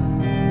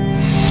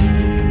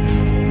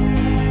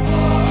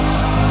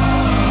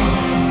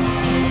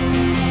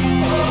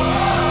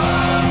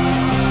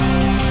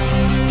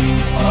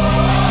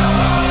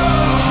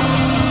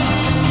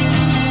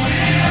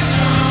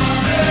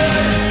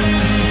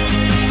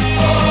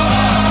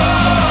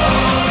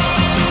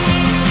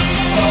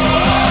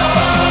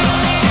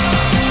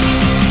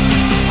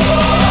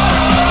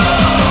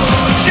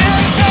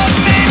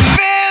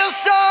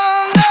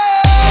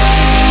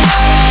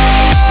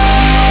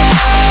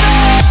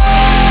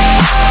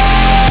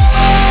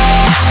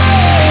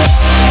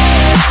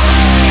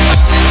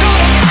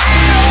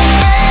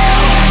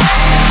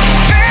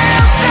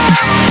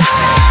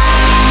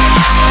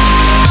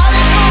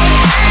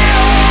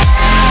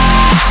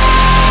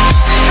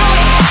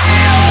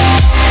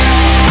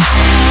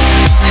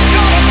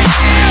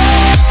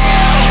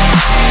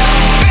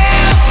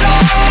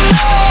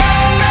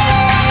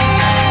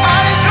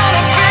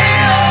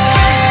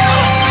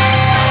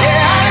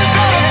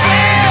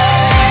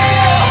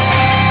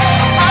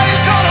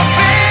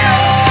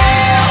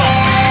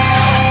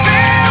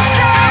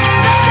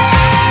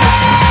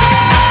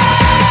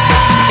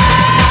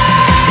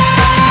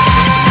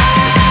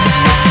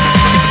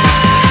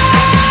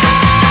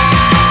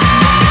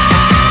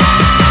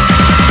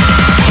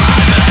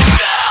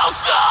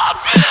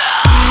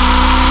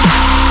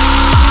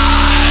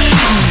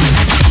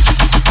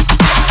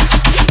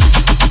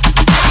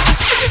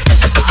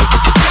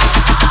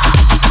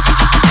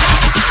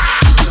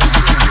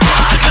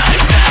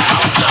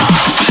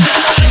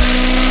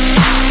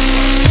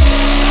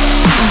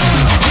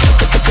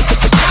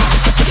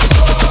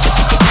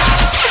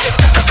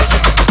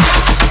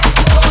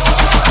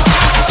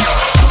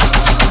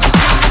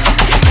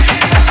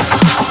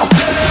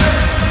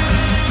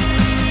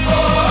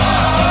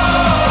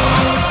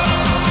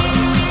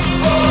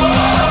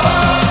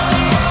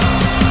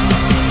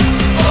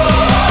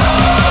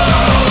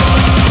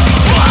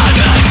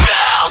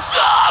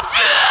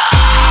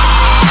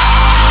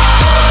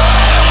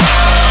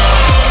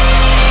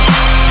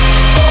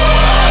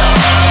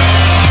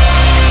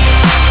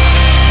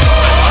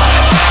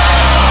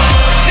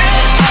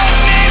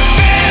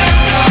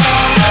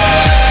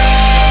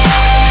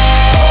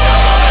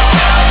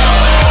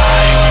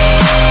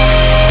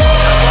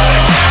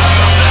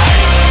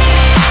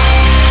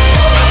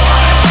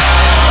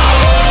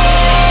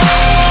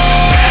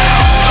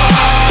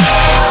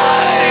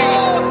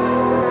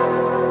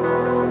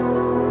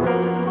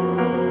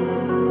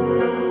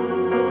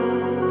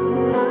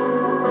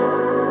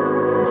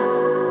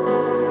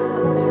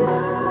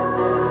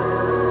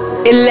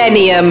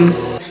 ILLENIUM.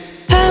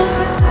 How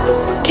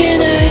can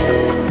I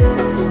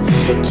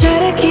try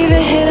to keep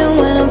it hidden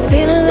when I'm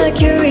feeling like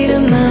you're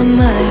reading my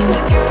mind?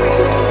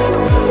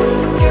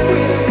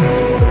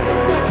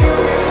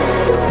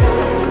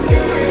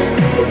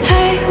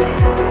 Hey,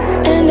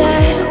 and I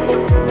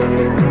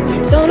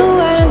don't know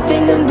what I'm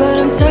thinking, but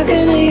I'm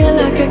talking to you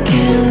like I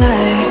can't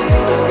lie.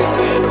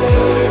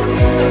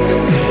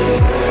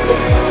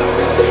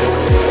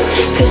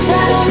 'Cause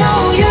I don't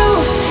know you,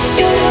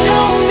 you don't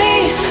know me,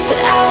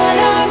 but I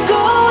wanna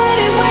go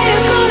anywhere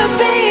you're gonna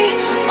be.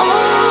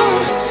 Oh,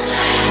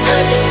 I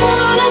just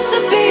want us to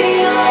be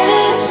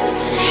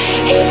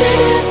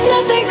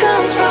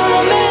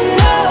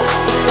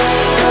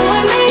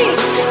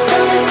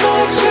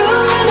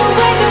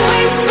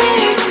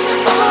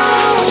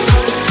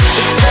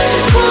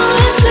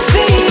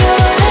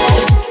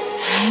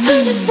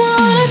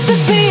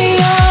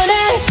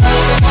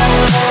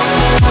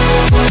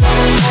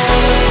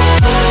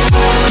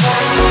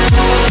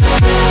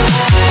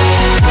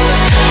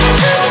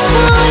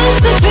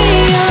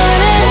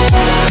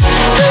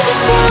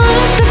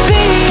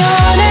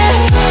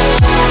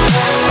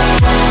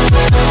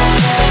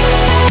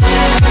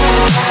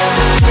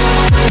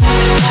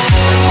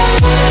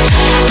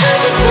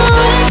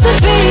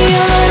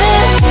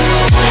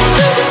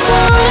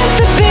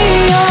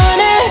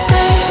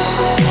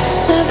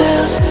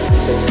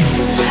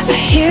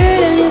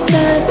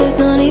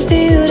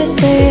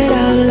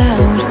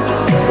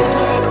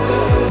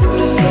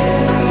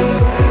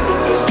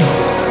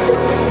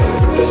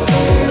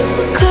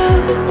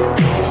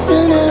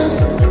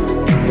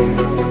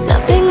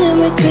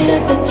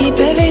us, let's keep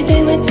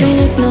everything between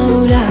us,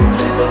 no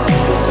doubt.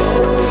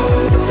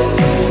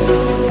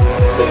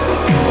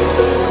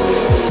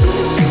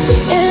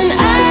 And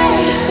I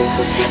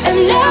am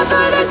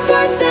never this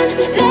person,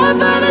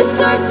 never this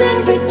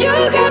certain, but you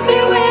got me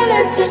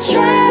willing to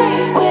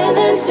try,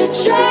 willing to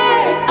try.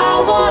 I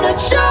wanna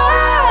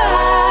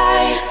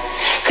try,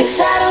 'cause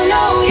I don't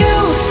know you,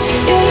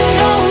 you don't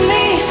know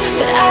me,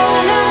 but I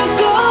wanna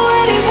go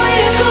anywhere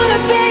you're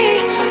gonna be.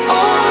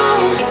 Oh,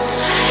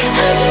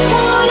 I just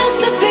want us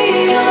to be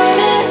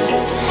honest,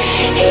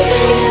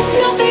 even if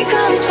nothing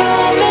comes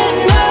from it.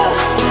 No,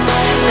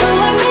 come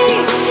with me,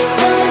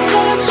 something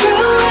so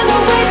true in the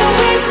ways that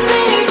we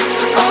speak.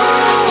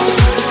 Oh,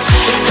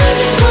 I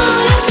just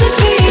want us to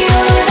be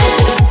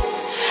honest,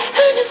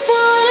 I just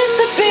want us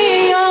to be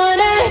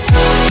honest.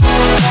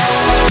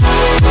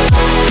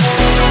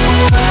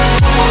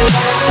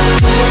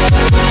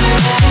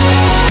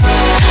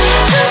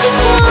 I just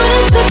want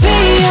us to be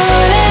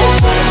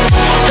honest,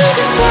 I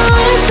just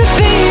want us to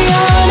be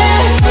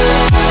honest.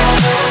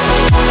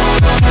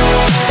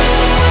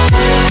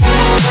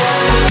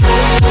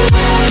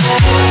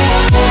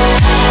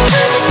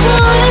 I just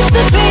want us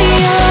to be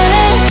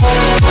honest,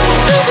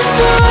 I just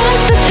want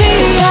us to be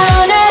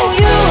honest.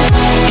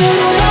 You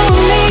don't know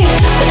me,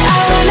 but I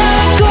wanna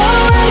go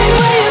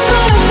anywhere you're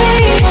gonna be.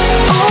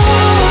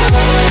 Oh,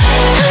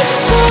 I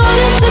just want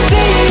us to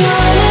be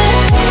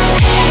honest,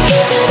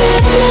 even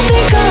if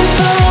nothing comes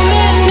from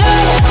it. No,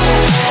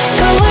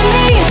 come with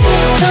me,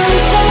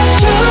 something so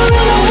true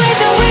in the way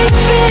that we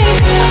speak.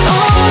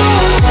 Oh,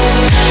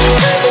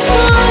 I just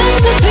want us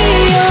to be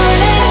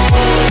honest,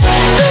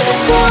 I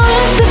just want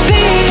us to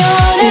be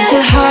honest. Is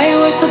the high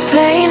worth the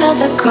pain or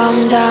the calm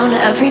down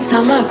every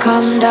time I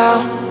come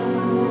down?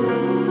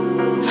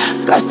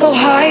 Got so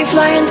high,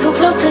 flying too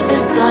close to the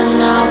sun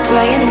now,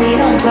 praying we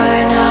don't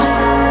burn out.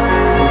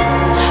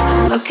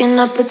 I'm looking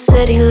up at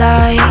city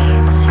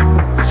lights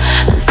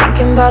and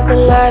thinking about the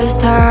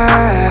last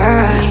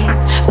time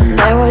when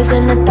there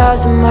wasn't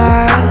 1,000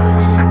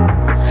 miles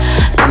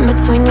in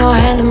between your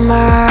hand and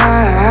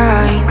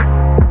mine.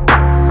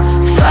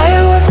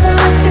 Fireworks when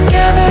we're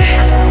together,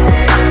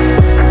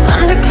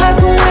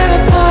 thunderclouds when we're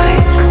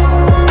apart.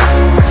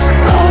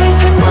 Always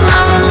hurts when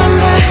I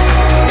remember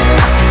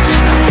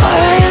how far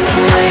I am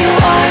from where you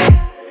are.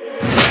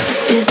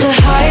 Is the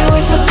high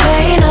worth the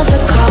pain or the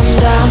calm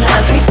down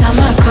every time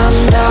I come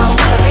down?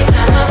 Every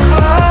time I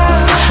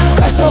come,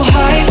 got so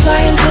high,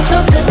 flying too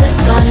close to the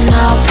sun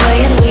now,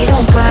 praying we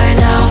don't burn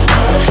out.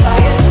 The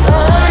fire's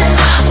done.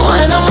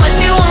 When I'm with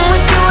you,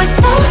 it's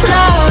so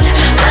loud.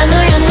 And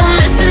I end up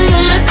missing you,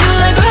 miss you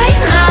like right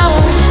now.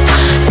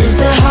 Is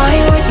the high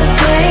worth the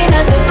pain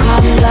or the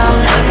calm down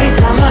every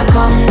time I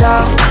come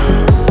down?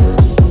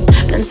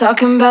 Been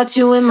talking about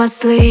you in my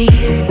sleep,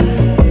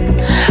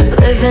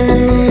 living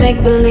in the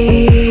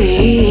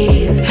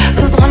make-believe,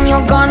 'cause when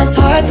you're gone it's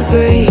hard to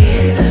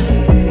breathe.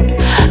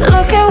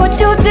 Look at what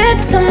you did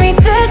to me,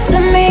 did to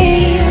me.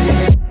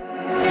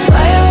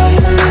 Fireworks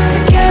when we're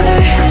together,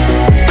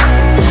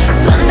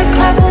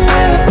 thunderclouds when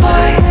we're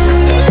apart.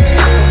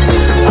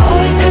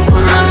 Always hurts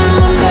when I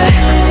remember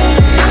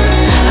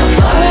how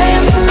far I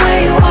am from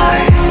where you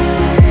are.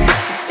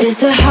 Is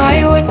the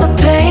high worth the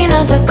pain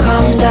or the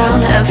calm down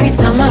every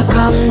time I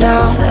come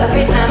down?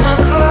 Every time I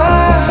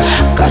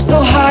come, got so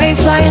high,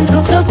 flying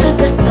too close to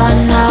the sun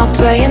now,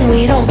 praying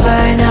we don't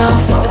burn out.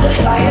 Oh, the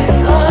fire's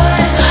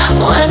done.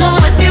 When I'm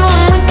with you,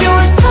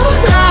 it's so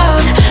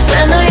loud.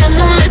 Then I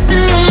end up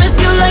missing you, miss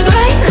you like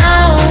right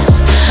now.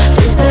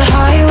 Is the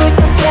high worth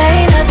the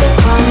pain or the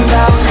calm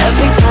down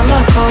every time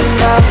I come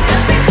down?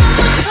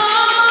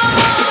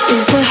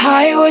 Is the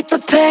high worth the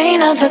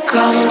pain or the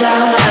calm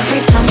down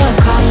every time I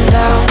come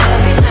down?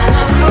 Every time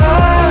I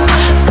come,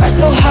 got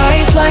so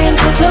high, flying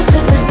too close to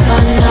the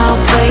sun now,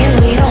 praying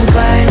we don't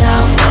burn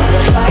out. Oh, the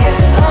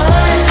fire's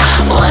done.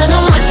 When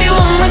I'm with you,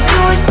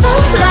 it's so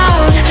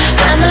loud.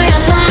 Then I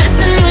end up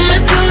missing you,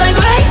 miss you like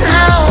right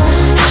now.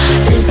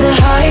 Is the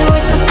high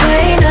worth the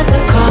pain or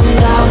the calm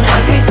down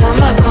every time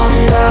I come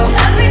down?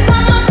 Every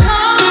time I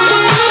come.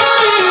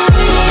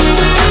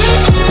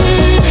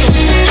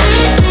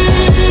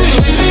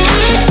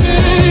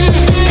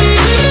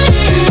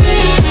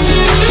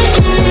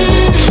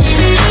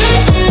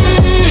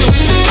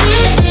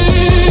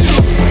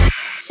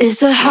 Is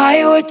the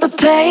high worth the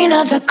pain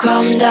or the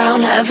calm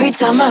down every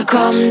time I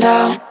come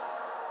down?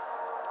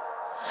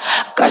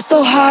 Got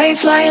so high,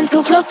 flying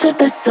too close to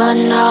the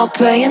sun now,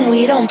 praying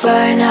we don't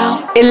burn out.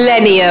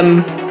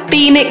 ILLENIUM,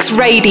 Phoenix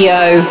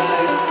Radio.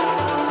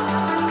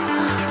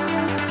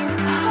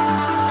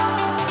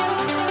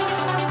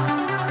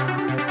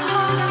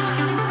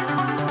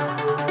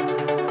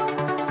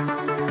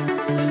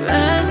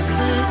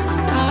 Restless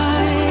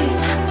nights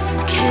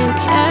can't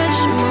catch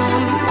my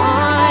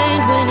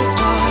mind when it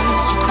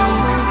starts to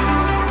crumble.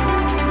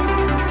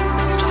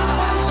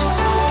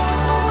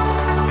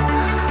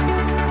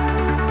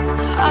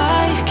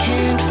 I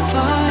can't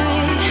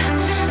fight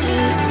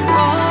this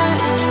war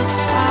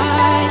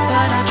inside,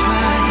 but I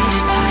try to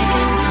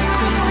tighten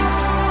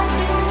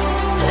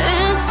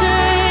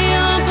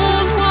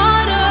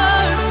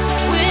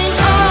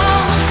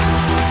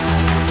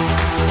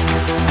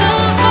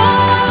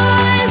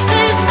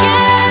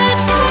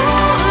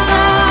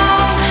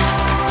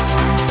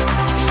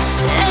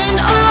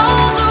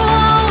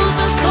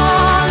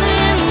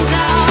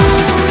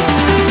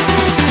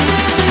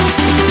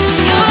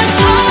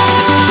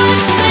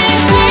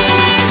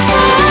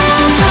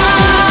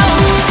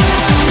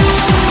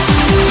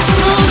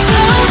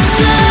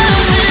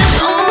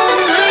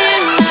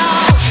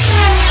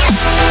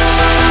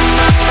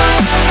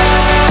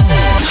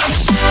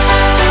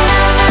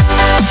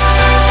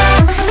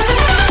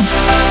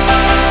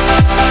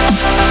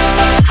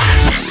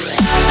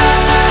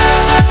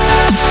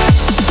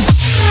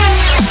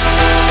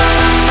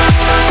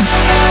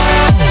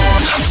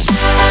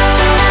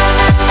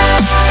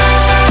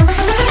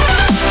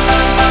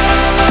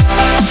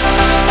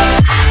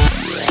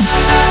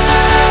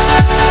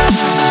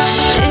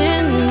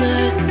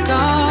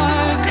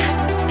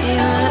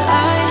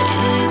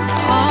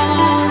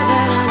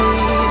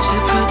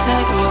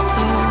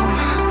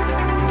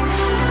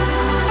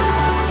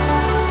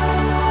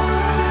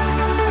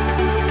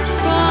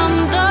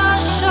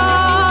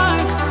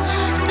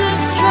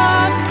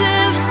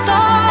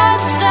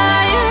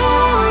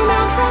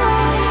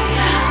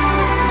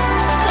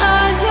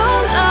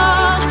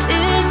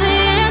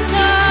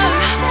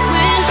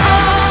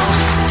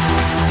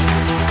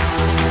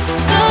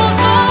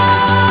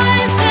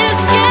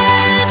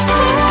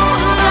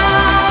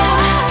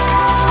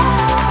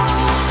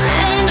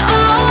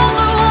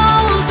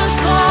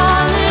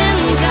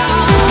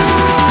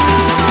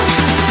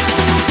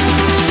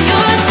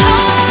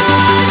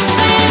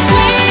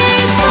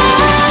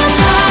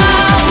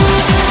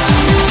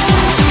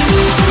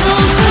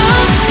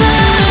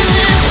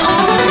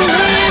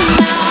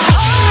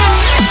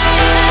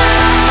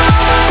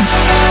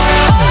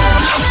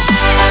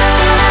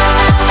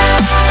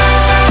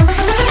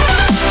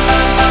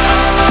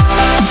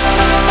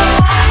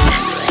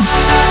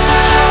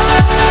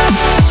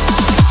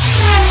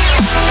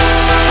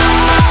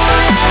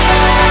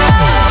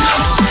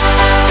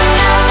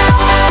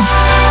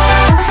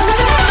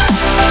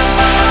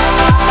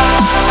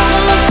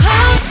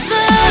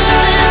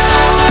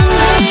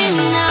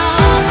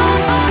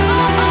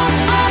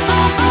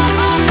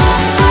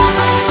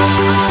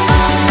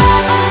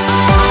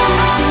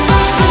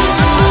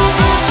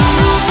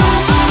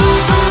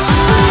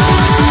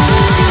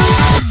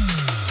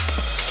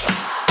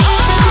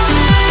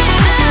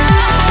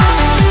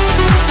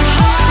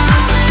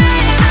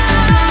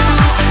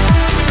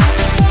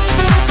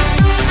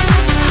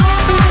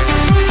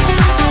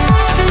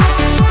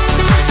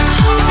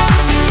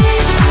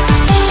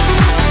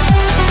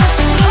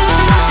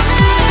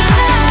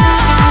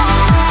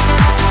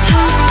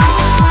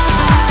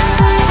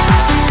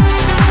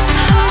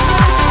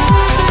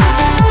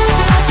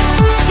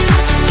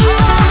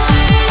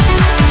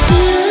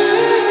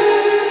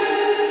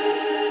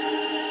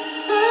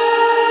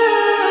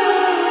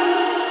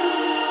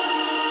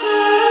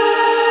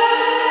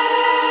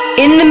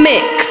the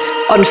mix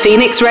on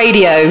Phoenix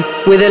Radio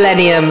with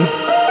ILLENIUM.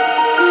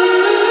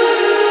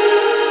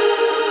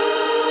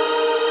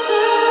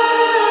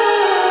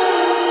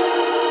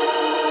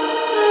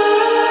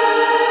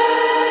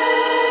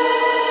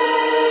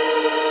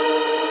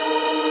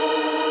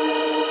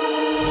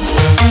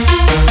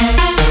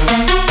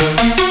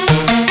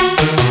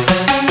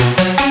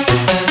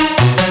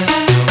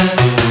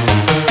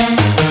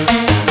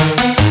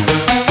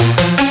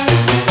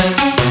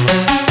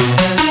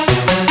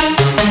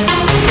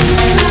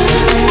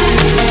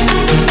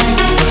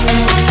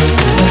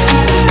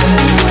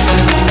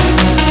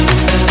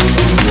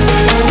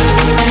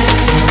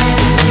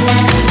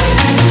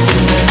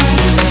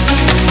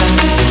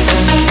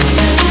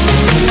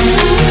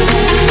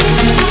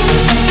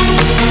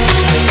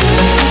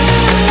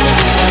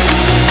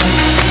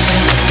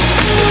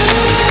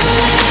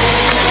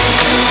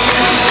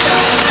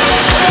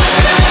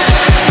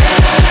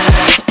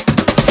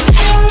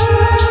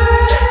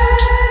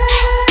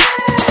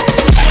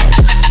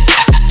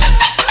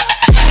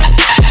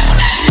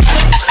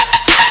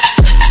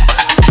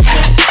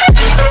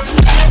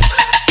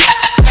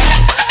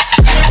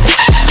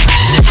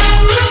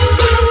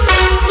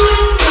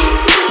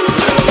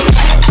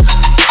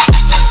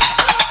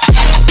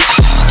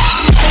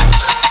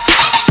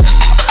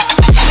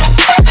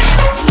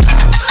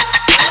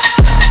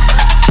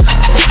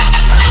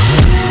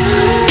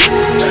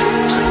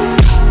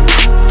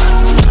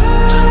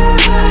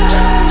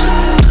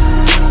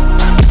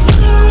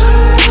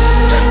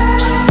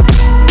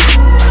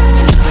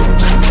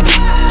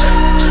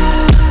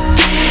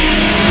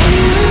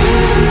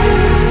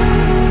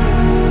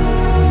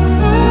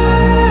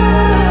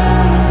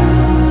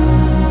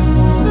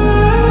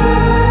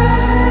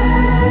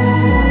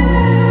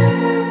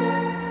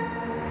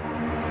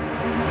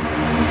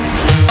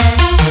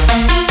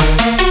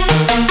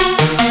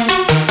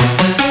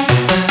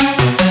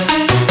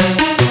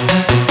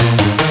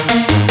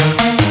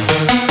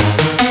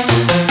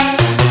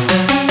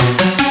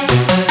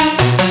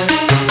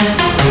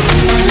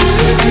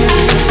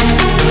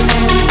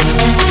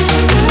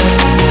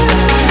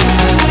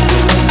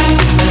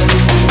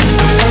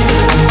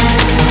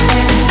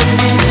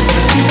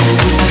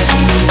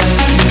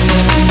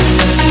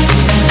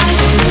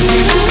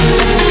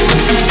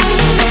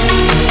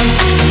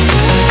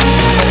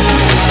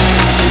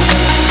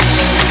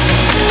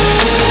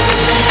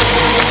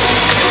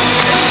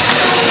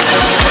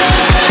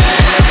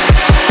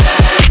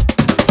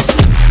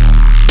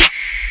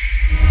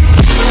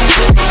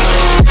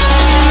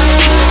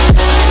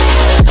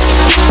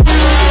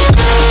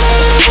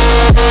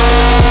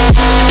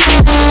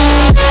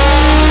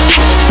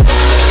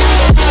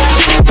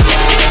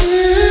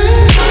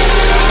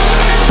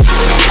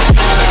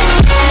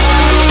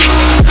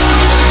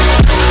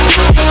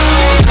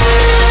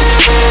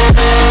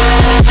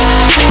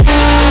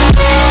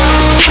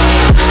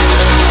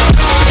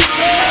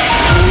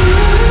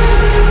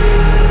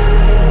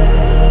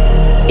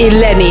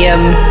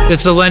 ILLENIUM.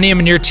 This is ILLENIUM,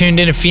 and you're tuned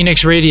into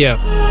Phoenix Radio.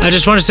 I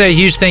just want to say a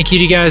huge thank you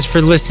to you guys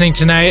for listening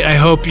tonight. I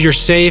hope you're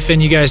safe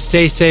and you guys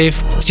stay safe.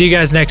 See you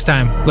guys next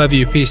time. Love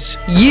you. Peace.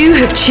 You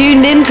have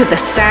tuned in to the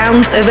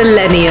sounds of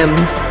ILLENIUM.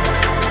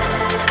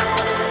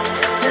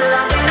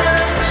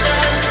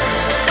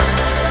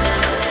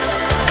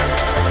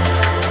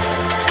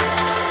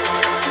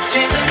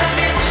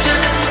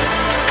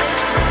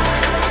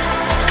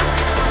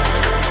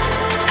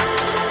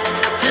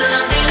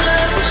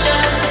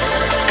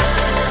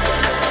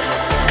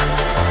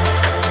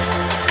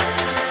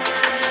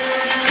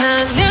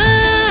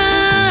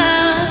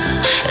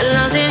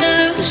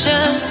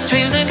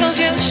 Dreams and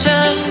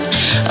confusion.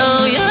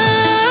 Oh yeah,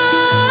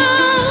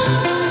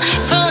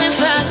 falling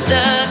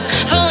faster,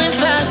 falling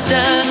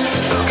faster.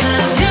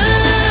 'Cause you're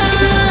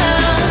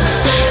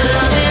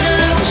lost in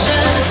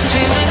illusions,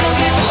 dreams and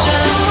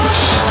confusion.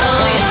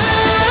 Oh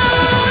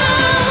yeah,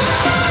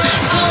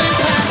 falling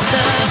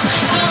faster,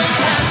 falling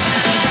faster.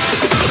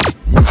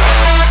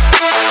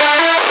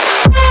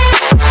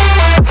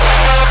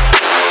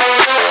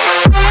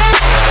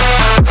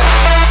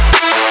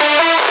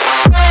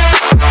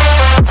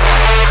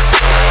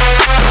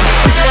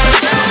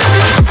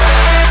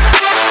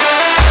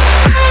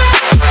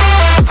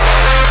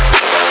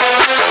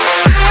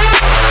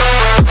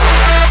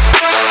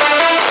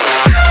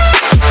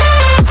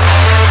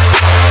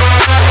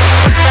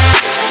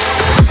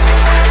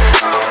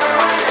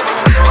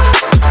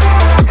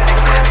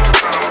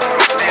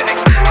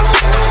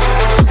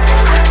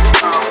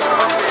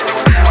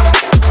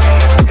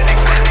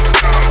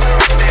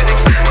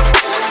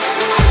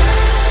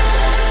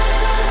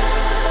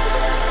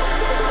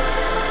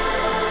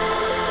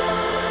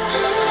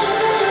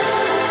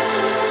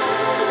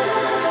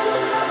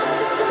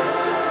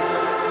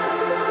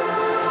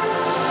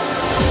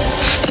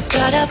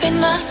 Caught up in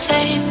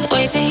nothing,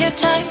 wasting your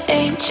time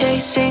ain't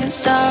chasing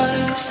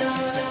stars.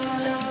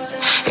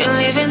 You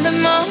live in the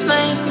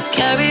moment,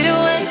 carried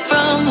away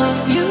from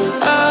who you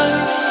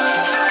are.